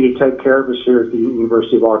continue to take care of us here at the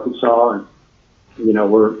University of Arkansas,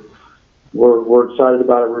 and we're excited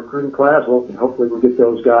about our recruiting class. Well, hopefully we'll get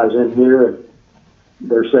those guys in here and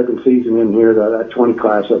their second season in here. That 20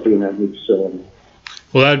 class will be in that new facility.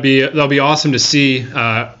 Well, that'll be awesome to see.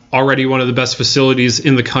 Already one of the best facilities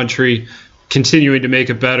in the country, continuing to make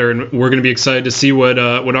it better, and we're going to be excited to see what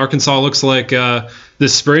Arkansas looks like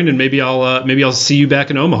this spring. And maybe I'll see you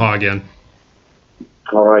back in Omaha again.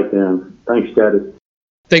 All right then. Thanks, Daddy.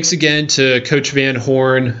 Thanks again to Coach Van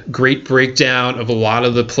Horn. Great breakdown of a lot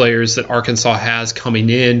of the players that Arkansas has coming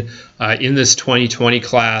in this 2020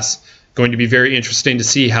 class. Going to be very interesting to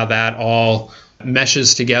see how that all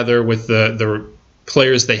meshes together with the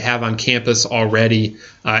players they have on campus already,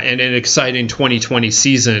 and an exciting 2020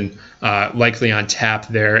 season likely on tap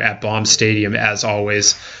there at Baum Stadium as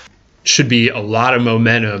always. Should be a lot of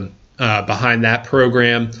momentum behind that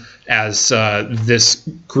program as this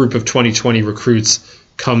group of 2020 recruits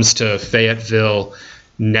comes to Fayetteville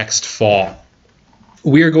next fall.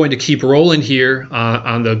 We are going to keep rolling here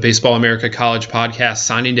on the Baseball America College Podcast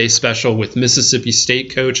Signing Day special with Mississippi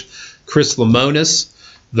State coach Chris Lemonis.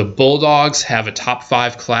 The Bulldogs have a top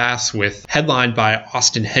 5 class headlined by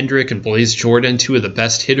Austin Hendrick and Blaze Jordan, two of the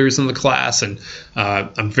best hitters in the class, and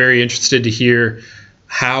I'm very interested to hear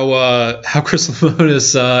how Chris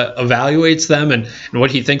Lemonis evaluates them and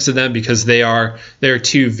what he thinks of them, because they are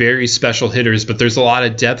two very special hitters, but there's a lot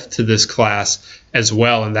of depth to this class as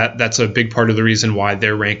well, and that's a big part of the reason why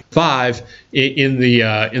they're ranked 5 in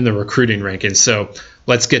the recruiting rankings. So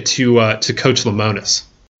let's get to Coach Lemonis.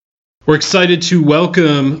 We're excited to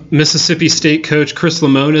welcome Mississippi State coach Chris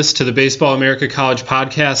Lemonis to the Baseball America College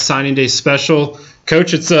Podcast Signing Day special.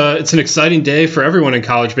 Coach, it's an exciting day for everyone in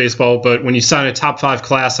college baseball, but when you sign a top 5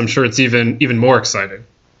 class, I'm sure it's even more exciting.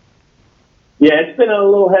 Yeah, it's been a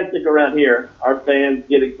little hectic around here. Our fans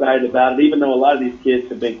get excited about it, even though a lot of these kids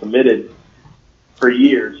have been committed for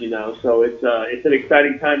years, So it's an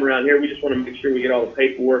exciting time around here. We just want to make sure we get all the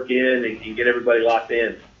paperwork in and get everybody locked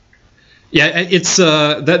in. Yeah, it's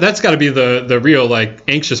that's got to be the real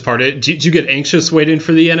anxious part. Did you get anxious waiting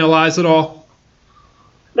for the NLIs at all?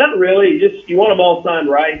 Not really. You want them all signed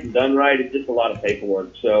right and done right. It's just a lot of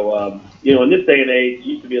paperwork. So in this day and age, it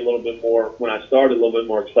used to be a little bit more. When I started, a little bit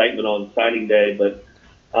more excitement on signing day. But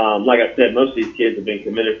like I said, most of these kids have been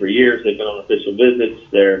committed for years. They've been on official visits.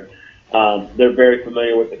 They're very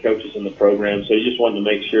familiar with the coaches in the program. So you just wanted to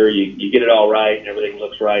make sure you get it all right and everything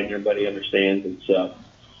looks right and everybody understands it. So.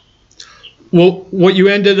 Well, what you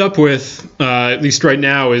ended up with, at least right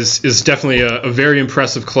now, is definitely a very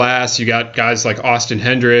impressive class. You got guys like Austin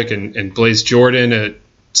Hendrick and Blaze Jordan,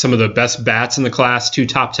 some of the best bats in the class, 2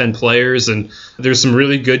 top 10 players, and there's some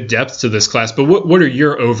really good depth to this class. But what are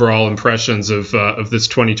your overall impressions of this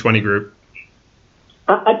 2020 group?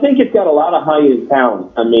 I think it's got a lot of high-end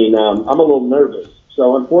talent. I mean, I'm a little nervous.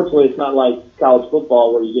 So, unfortunately, it's not like college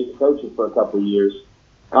football where you get to coach it for a couple of years.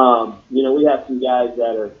 We have some guys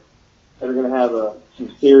that are going to have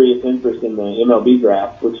some serious interest in the MLB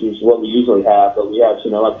draft, which is what we usually have. But we have,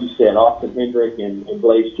 like you said, Austin Hendrick and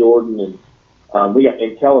Blaze Jordan, and we got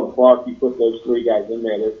and Kellen Clark. You put those 3 guys in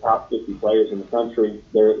there, they're top 50 players in the country.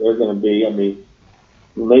 They're going to be. I mean,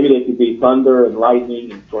 maybe they could be thunder and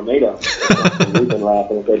lightning and tornado. We've been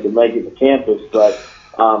laughing if they could make it to campus, but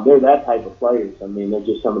they're that type of players. I mean, they're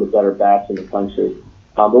just some of the better bats in the country.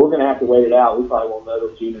 But we're going to have to wait it out. We probably won't know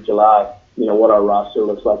till June or July. What our roster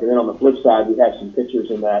looks like. And then on the flip side, we have some pitchers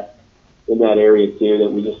in that area too, that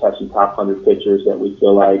we just have some top 100 pitchers that we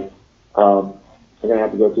feel like are going to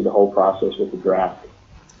have to go through the whole process with the draft.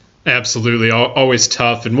 Absolutely. Always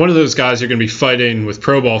tough. And one of those guys you're going to be fighting with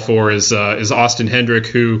Pro Ball for is Austin Hendrick,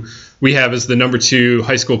 who we have as the number 2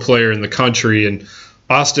 high school player in the country. And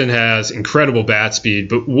Austin has incredible bat speed,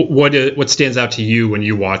 but what stands out to you when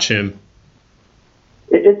you watch him?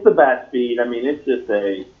 It's the bat speed. I mean, it's just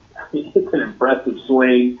it's an impressive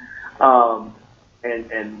swing,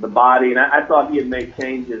 and the body. And I thought he had made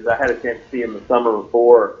changes. I had a chance to see him the summer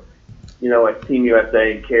before, at Team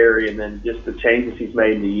USA and Cary, and then just the changes he's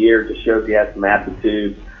made in the year just shows he has some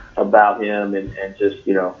aptitude about him, and just,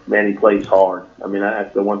 man, he plays hard. I mean,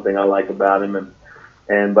 that's the one thing I like about him.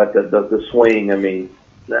 But the swing, I mean,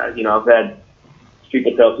 I've had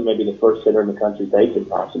people tell me maybe the first hitter in the country take it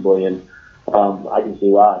possibly, and I can see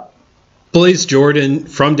why. Blaze Jordan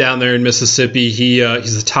from down there in Mississippi,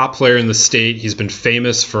 he's the top player in the state. He's been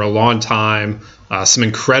famous for a long time, some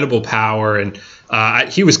incredible power, and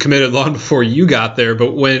he was committed long before you got there.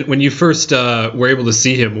 But when you first were able to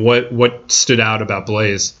see him, what stood out about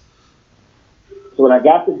Blaze? So when I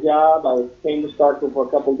got the job, I came to Starkville for a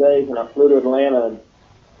couple of days, and I flew to Atlanta. And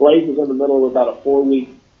Blaze was in the middle of about a 4-week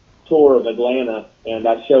tour of Atlanta, and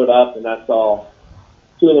I showed up and I saw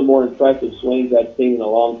two of the more impressive swings I'd seen in a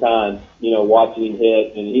long time, watching him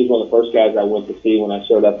hit. And he's one of the first guys I went to see when I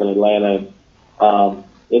showed up in Atlanta. And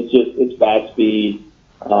it's bat speed.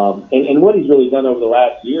 And what he's really done over the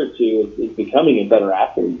last year or two is becoming a better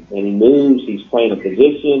athlete. And he moves, he's playing a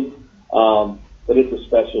position, but it's a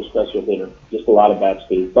special hitter. Just a lot of bat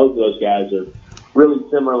speed. Both of those guys are really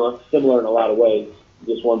similar in a lot of ways,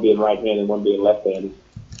 just one being right-handed and one being left-handed.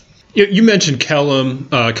 You mentioned Kellum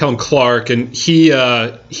Clark, and he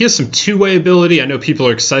has some two-way ability. I know people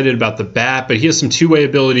are excited about the bat, but he has some two-way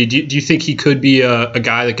ability. Do you think he could be a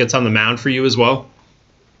guy that gets on the mound for you as well?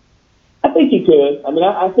 I think he could. I mean,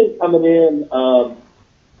 I think coming in,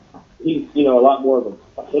 he's a lot more of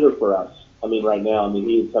a hitter for us. I mean, right now,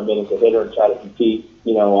 he would come in as a hitter and try to compete,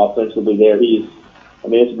 offensively there.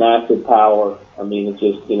 It's massive power. It's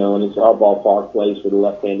just, and it's our ballpark plays for the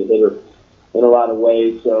left-handed hitter in a lot of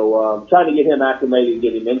ways. So trying to get him acclimated and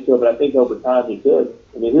get him into it, but I think over time he could.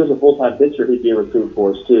 He was a full-time pitcher, he'd be a recruit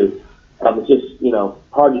for us too. It's just,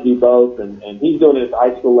 hard to do both, and he's doing it at the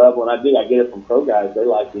high school level, and I get it from pro guys. They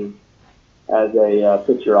like him as a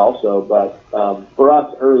pitcher also, but for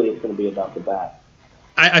us early it's going to be about the bat.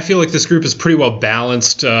 I feel like this group is pretty well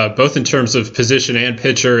balanced, both in terms of position and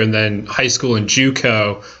pitcher, and then high school and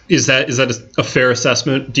JUCO. Is that a fair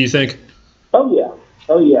assessment, do you think? Oh yeah.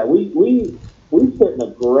 We sit in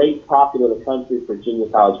a great pocket of the country for junior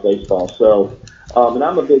college baseball. So, and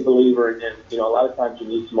I'm a big believer in, a lot of times you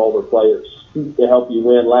need some older players to help you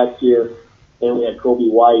win. Last year, and we had Kobe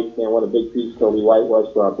White, and what a big piece Kobe White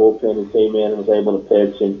was for our bullpen. He came in and was able to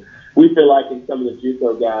pitch. And we feel like in some of the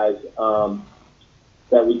JUCO guys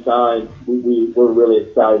that we signed, we're really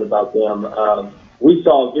excited about them. We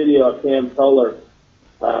saw a video of Cam Toller,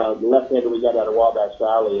 the left-hander we got out of Wabash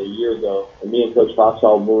Valley a year ago, and me and Coach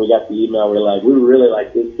Foxhall, when we got the email, we really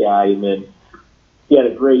like this guy, and then he had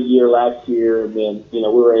a great year last year, and then, we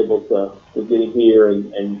were able to get him here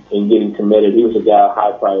and get him committed. He was a guy, a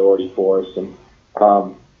high priority for us, and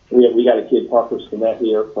we got a kid, Parker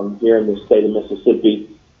Stinnett, from here in the state of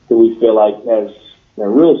Mississippi, who we feel like has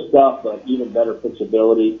real stuff, but even better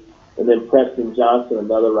pitchability. And then Preston Johnson,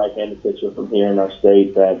 another right-handed pitcher from here in our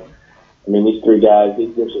state that, these three guys,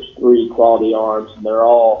 there's just three quality arms, and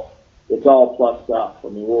it's all plussed up.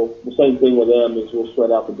 The same thing with them is we'll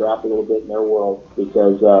spread out the draft a little bit in their world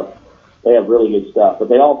because they have really good stuff. But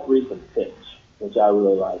they all three can pitch, which I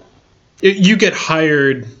really like. You get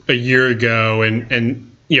hired a year ago, and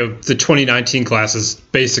the 2019 class is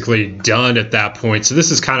basically done at that point. So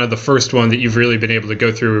this is kind of the first one that you've really been able to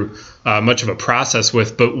go through much of a process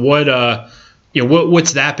with. But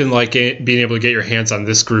what's that been like, being able to get your hands on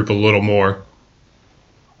this group a little more?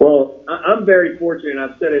 Well, I'm very fortunate, and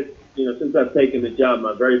I've said it, since I've taken the job.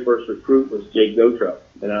 My very first recruit was Jake Gotro,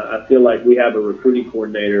 and I feel like we have a recruiting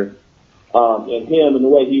coordinator, and him and the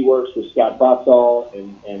way he works with Scott Botzall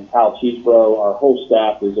and Kyle Cheesebro. Our whole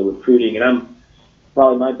staff is a recruiting, and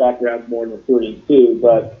probably my background's more in recruiting too,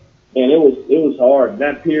 and it was hard. In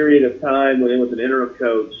that period of time when it was an interim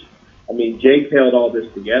coach, Jake held all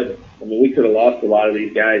this together. We could have lost a lot of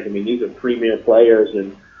these guys. These are premier players,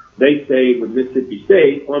 and they stayed with Mississippi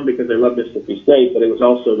State, one, because they love Mississippi State, but it was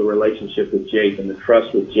also the relationship with Jake and the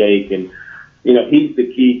trust with Jake. And, he's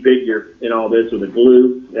the key figure in all this, or the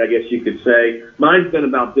glue, I guess you could say. Mine's been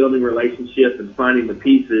about building relationships and finding the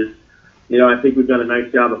pieces. I think we've done a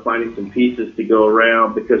nice job of finding some pieces to go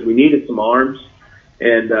around because we needed some arms.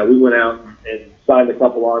 And we went out and signed a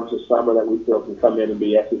couple arms this summer that we feel can come in and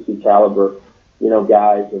be SEC caliber,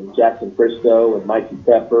 guys, and Jackson Christo and Mikey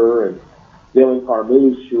Pepper and Dylan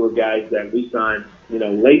Carmouche, who are guys that we signed,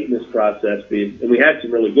 late in this process. And we had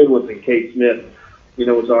some really good ones, and Kate Smith,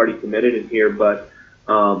 was already committed in here. But,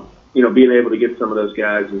 being able to get some of those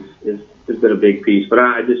guys has been a big piece. But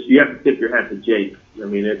you have to tip your hat to Jake.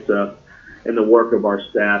 and the work of our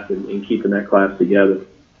staff in keeping that class together.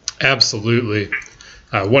 Absolutely.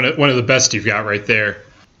 One of the best you've got right there.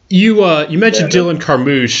 You mentioned Dylan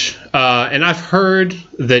Carmouche, and I've heard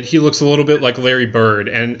that he looks a little bit like Larry Bird.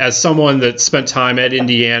 And as someone that spent time at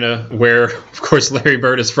Indiana, where of course Larry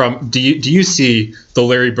Bird is from, do you see the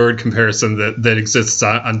Larry Bird comparison that exists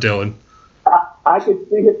on Dylan? I could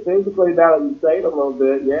see it physically now that you say it a little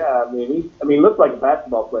bit. Yeah, I mean, he looks like a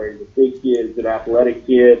basketball player. He's a big kid, he's an athletic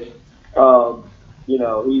kid. But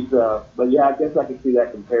yeah, I guess I can see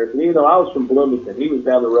that comparison. Even though I was from Bloomington, he was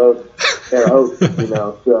down the road, Terre Haute,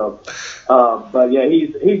 So, but yeah,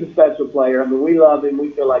 he's a special player. I mean, we love him. We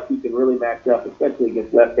feel like he can really match up, especially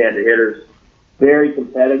against left-handed hitters. Very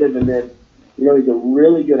competitive, and then he's a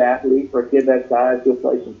really good athlete for a kid that size. He'll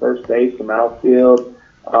play some first base, some outfield.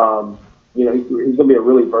 He's going to be a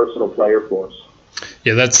really versatile player for us.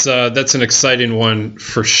 Yeah, that's an exciting one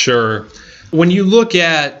for sure. When you look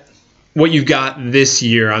at what you've got this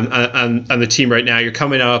year on the team right now, you're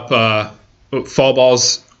coming up. Fall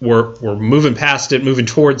balls, we're moving past it, moving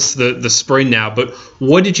towards the spring now. But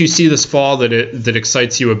what did you see this fall that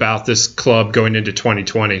excites you about this club going into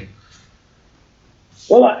 2020?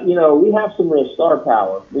 Well, we have some real star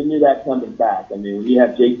power. We knew that coming back. I mean, when you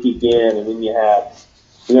have JT Ginn, and then you have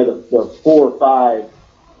the 4 or 5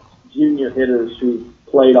 junior hitters who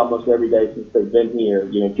played almost every day since they've been here.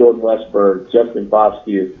 Jordan Westberg, Justin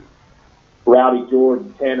Bosque, Rowdy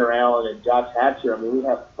Jordan, Tanner Allen, and Josh Hatcher. I mean, we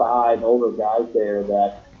have 5 older guys there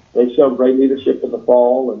that they show great leadership in the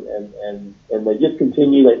fall, and they just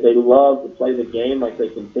continue. They love to play the game, like they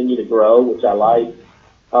continue to grow, which I like.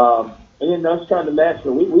 And then us trying to match,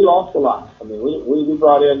 we lost a lot. I mean, we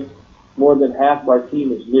brought in more than half of our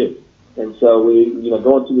team is new, and so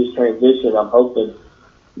going through this transition, I'm hoping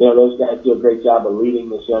those guys do a great job of leading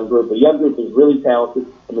this young group. The young group is really talented.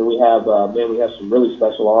 I mean, we have some really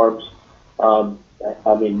special arms.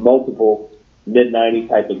 Multiple mid-90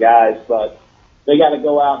 type of guys, but they got to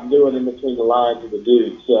go out and do it in between the lines of the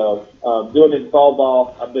dudes. So doing it in fall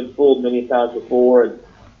ball, I've been fooled many times before, and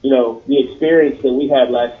the experience that we had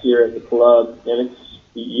last year at the club, and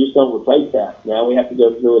you just don't replace that. Now we have to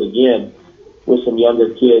go through it again with some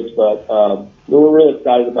younger kids, but we're really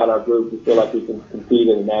excited about our group. We feel like we can compete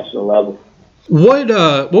at a national level. What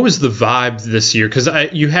was the vibe this year? Because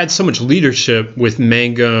you had so much leadership with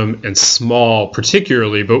Mangum and Small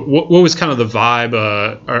particularly, but what was kind of the vibe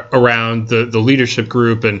around the leadership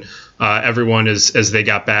group and everyone as they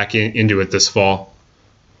got back into it this fall?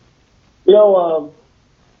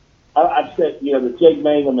 I've said, the Jake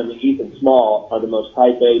Mangum and the Ethan Small are the most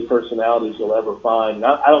type A personalities you'll ever find. And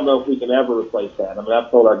I don't know if we can ever replace that. I mean, I've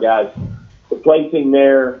told our guys, replacing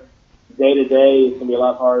their day-to-day is going to be a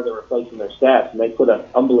lot harder than replacing their stats, and they put up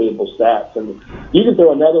unbelievable stats. And you can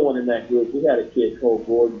throw another one in that group. We had a kid, Cole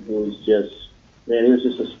Gordon, who was he was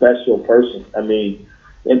just a special person. I mean,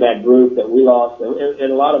 in that group that we lost,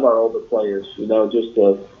 and a lot of our older players, just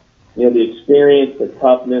the experience, the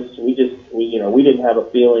toughness. We didn't have a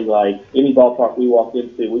feeling like any ballpark we walked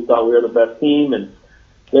into, we thought we were the best team, and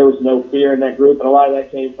there was no fear in that group. And a lot of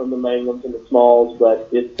that came from the Mangums and the Smalls, but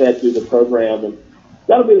it fed through the program. And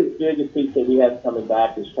that'll be the biggest piece that we have coming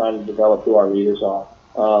back, is trying to develop who our leaders are.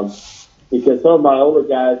 Because some of my older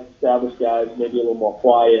guys, established guys, maybe a little more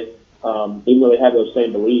quiet, even though they have those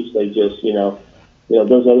same beliefs, they just,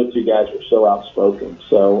 those other 2 guys were so outspoken.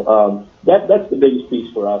 So that's the biggest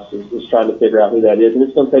piece for us is trying to figure out who that is. And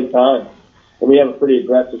it's going to take time. And we have a pretty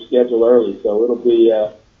aggressive schedule early, so it'll be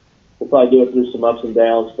we'll probably do it through some ups and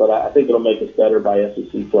downs, but I think it'll make us better by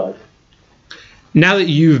SEC play. Now that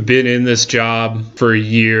you've been in this job for a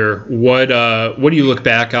year, what do you look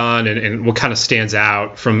back on, and what kind of stands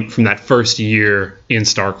out from that first year in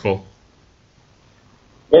Starkville?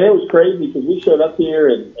 And it was crazy because we showed up here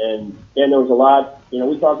and there was a lot,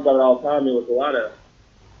 we talked about it all the time. There was a lot of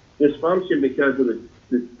dysfunction because of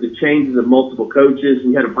the changes of multiple coaches.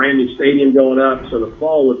 We had a brand new stadium going up, so the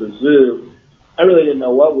fall was a zoo. I really didn't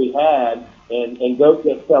know what we had, and Goat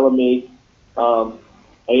kept telling me,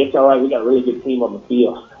 hey, it's all right, we got a really good team on the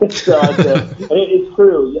field. So I said, and it's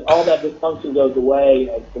true, all that dysfunction goes away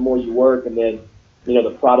the more you work, and then,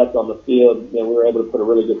 the product on the field, we were able to put a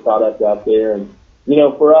really good product out there. And,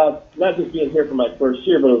 for us, not just being here for my first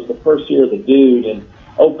year, but it was the first year of the Dude, and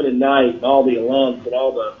opening night, and all the alums, and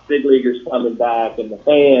all the big leaguers coming back, and the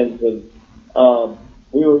fans, and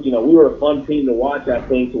we were a fun team to watch, I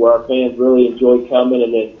think, to where our fans really enjoyed coming,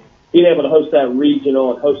 and then being able to host that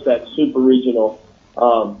regional and host that super regional.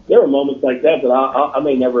 There were moments like that I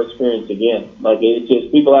may never experience again. Like, it's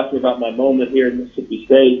just, people ask me about my moment here in Mississippi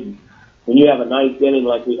State, and when you have a ninth inning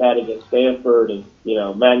like we had against Stanford, and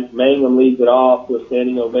Mangum leads it off to a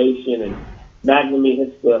standing ovation, and McNamee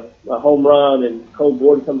hits a home run and Cole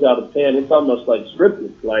Gordon comes out of the pen. It's almost like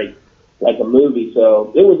scripted, like a movie.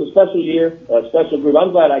 So it was a special year, a special group.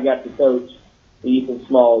 I'm glad I got to coach the Ethan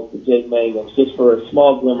Smalls, the Jake Mangums, just for a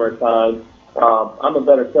small glimmer of time. I'm a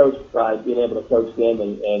better coach by being able to coach them,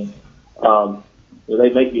 and they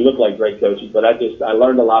make me look like great coaches. But I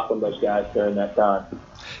learned a lot from those guys during that time.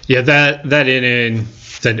 Yeah, that inning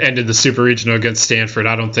that ended the Super Regional against Stanford,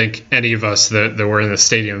 I don't think any of us that were in the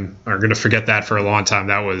stadium are going to forget that for a long time.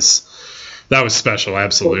 That was special,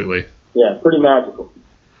 absolutely. Yeah, pretty magical.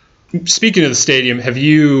 Speaking of the stadium, have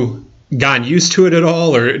you gotten used to it at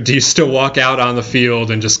all, or do you still walk out on the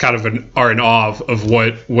field and just kind of are in awe of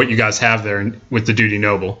what you guys have there with the Dudy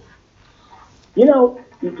Noble? You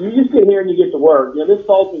just get here and you get to work. This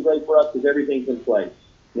fall's been great for us because everything's in place.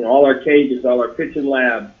 All our cages, all our pitching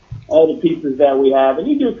lab, all the pieces that we have. And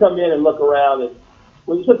you do come in and look around, and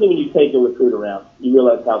especially when you take a recruit around, you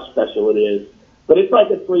realize how special it is. But it's like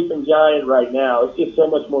a sleeping giant right now. It's just so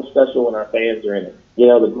much more special when our fans are in it.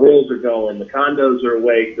 The grills are going, the condos are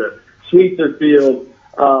awake, the suites are filled.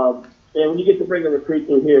 And when you get to bring a recruit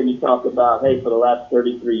through here and you talk about, hey, for the last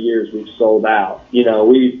 33 years we've sold out.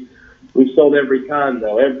 We've sold every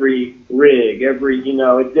condo, every rig,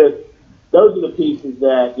 it just, those are the pieces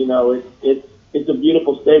that, it's a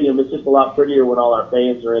beautiful stadium. It's just a lot prettier when all our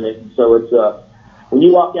fans are in it. And so it's when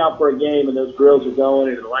you walk out for a game and those grills are going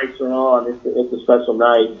and the lights are on, it's a special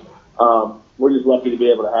night. We're just lucky to be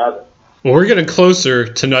able to have it. Well, we're getting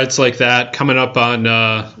closer to nights like that, coming up on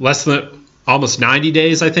less than almost 90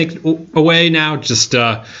 days, I think, away now. Just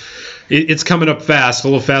it's coming up fast, a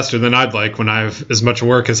little faster than I'd like when I have as much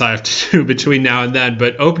work as I have to do between now and then.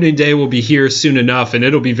 But opening day will be here soon enough, and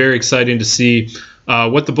it'll be very exciting to see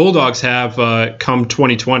what the Bulldogs have come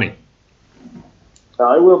 2020. It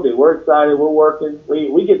will be. We're excited. We're working.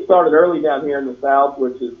 We get started early down here in the South,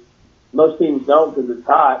 which is most teams don't because it's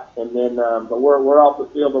hot. And then, but we're off the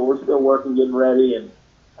field, but we're still working, getting ready, and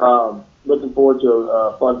looking forward to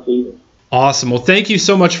a fun season. Awesome. Well, thank you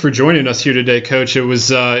so much for joining us here today, Coach. It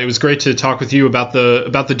was great to talk with you about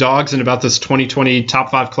the Dogs and about this 2020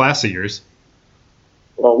 Top 5 class of yours.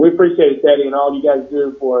 Well, we appreciate it, Teddy, and all you guys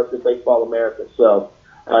do for us at Baseball America. So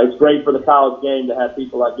it's great for the college game to have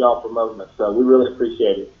people like y'all promoting us. So we really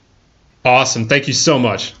appreciate it. Awesome. Thank you so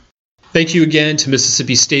much. Thank you again to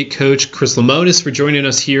Mississippi State coach Chris Lemonis for joining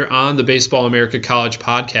us here on the Baseball America College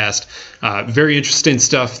podcast. Very interesting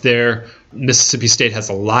stuff there. Mississippi State has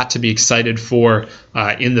a lot to be excited for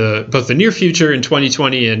in both the near future in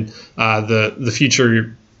 2020 and the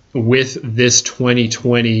future with this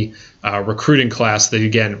 2020 recruiting class that,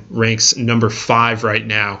 again, ranks number 5 right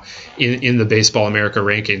now in the Baseball America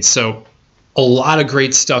rankings. So a lot of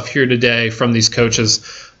great stuff here today from these coaches.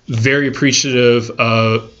 Very appreciative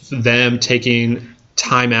of them taking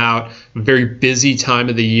time out. Very busy time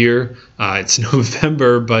of the year. It's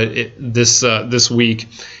November, but this week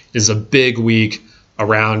is a big week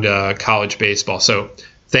around college baseball. So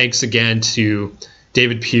thanks again to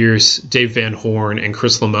David Pierce, Dave Van Horn, and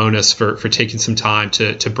Chris Lemonis for taking some time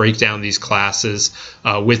to break down these classes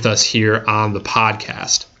with us here on the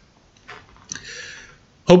podcast.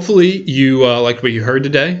 Hopefully you liked what you heard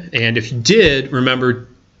today. And if you did, remember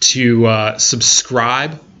to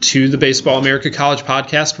subscribe to the Baseball America College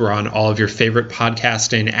podcast. We're on all of your favorite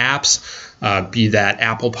podcasting apps, be that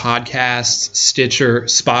Apple Podcasts, Stitcher,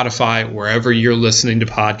 Spotify, wherever you're listening to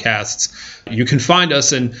podcasts. You can find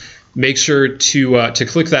us, and make sure to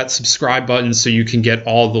click that subscribe button so you can get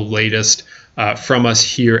all the latest from us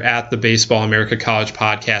here at the Baseball America College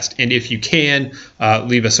podcast. And if you can,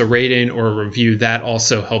 leave us a rating or a review. That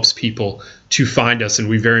also helps people to find us, and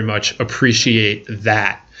we very much appreciate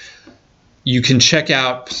that. You can check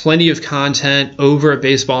out plenty of content over at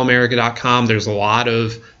baseballamerica.com. There's a lot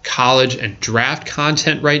of college and draft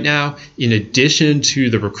content right now. In addition to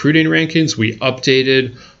the recruiting rankings, we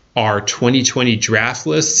updated our 2020 draft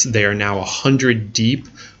lists. They are now 100 deep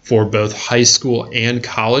for both high school and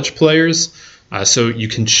college players. So you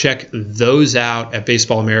can check those out at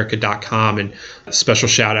baseballamerica.com. And a special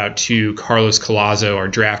shout out to Carlos Collazo, our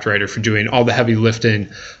draft writer, for doing all the heavy lifting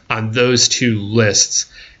on those two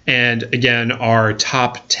lists. And again, our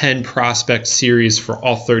top 10 prospect series for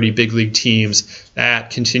all 30 big league teams, that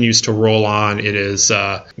continues to roll on. It is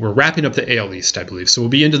we're wrapping up the AL East, I believe. So we'll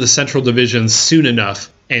be into the Central Division soon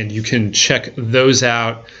enough, and you can check those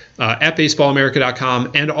out at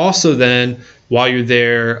baseballamerica.com. And also then, while you're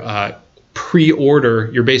there, pre-order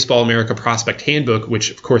your Baseball America Prospect Handbook, which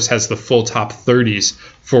of course has the full top 30s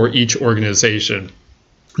for each organization.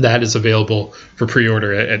 That is available for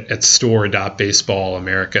pre-order at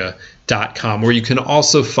store.baseballamerica.com, where you can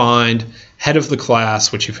also find Head of the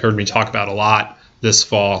Class, which you've heard me talk about a lot this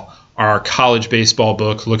fall, our college baseball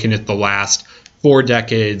book looking at the last 4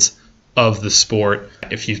 decades of the sport.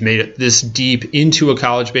 If you've made it this deep into a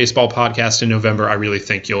college baseball podcast in November, I really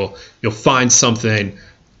think you'll find something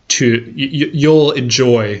you'll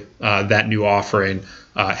enjoy that new offering,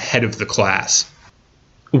 Head of the Class.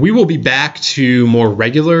 We will be back to more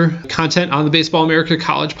regular content on the Baseball America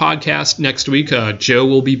College podcast next week. Joe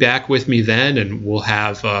will be back with me then, and we'll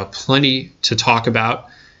have plenty to talk about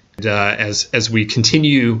as we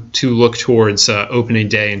continue to look towards opening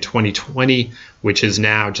day in 2020, which is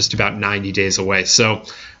now just about 90 days away. So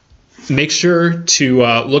make sure to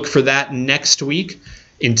look for that next week.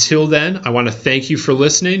 Until then, I want to thank you for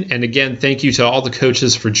listening. And again, thank you to all the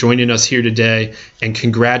coaches for joining us here today. And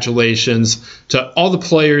congratulations to all the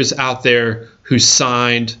players out there who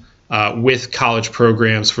signed with college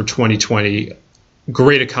programs for 2020.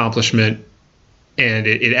 Great accomplishment. And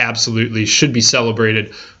it absolutely should be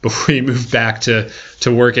celebrated before you move back to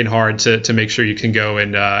working hard to make sure you can go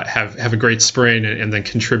and have a great spring and then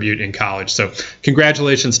contribute in college. So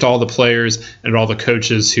congratulations to all the players and all the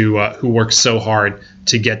coaches who worked so hard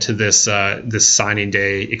to get to this signing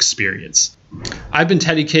day experience. I've been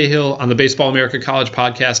Teddy Cahill on the Baseball America College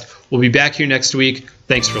podcast. We'll be back here next week.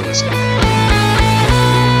 Thanks for listening.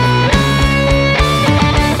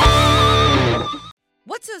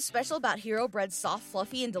 What's so special about Hero Bread's soft,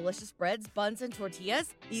 fluffy, and delicious breads, buns, and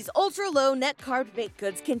tortillas? These ultra-low net-carb baked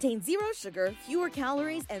goods contain 0 sugar, fewer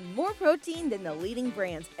calories, and more protein than the leading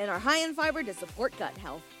brands, and are high in fiber to support gut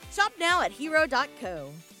health. Shop now at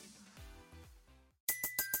Hero.co.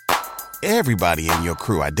 Everybody in your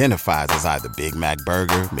crew identifies as either Big Mac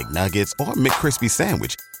Burger, McNuggets, or McCrispy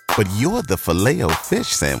Sandwich, but you're the Filet-O-Fish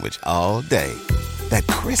Sandwich all day. That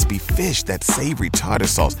crispy fish, that savory tartar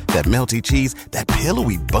sauce, that melty cheese, that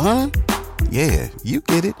pillowy bun. Yeah, you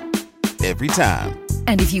get it. Every time.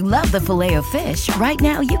 And if you love the Filet-O-Fish, right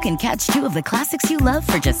now you can catch 2 of the classics you love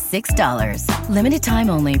for just $6. Limited time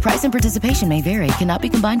only. Price and participation may vary. Cannot be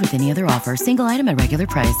combined with any other offer. Single item at regular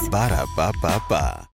price. Ba-da-ba-ba-ba.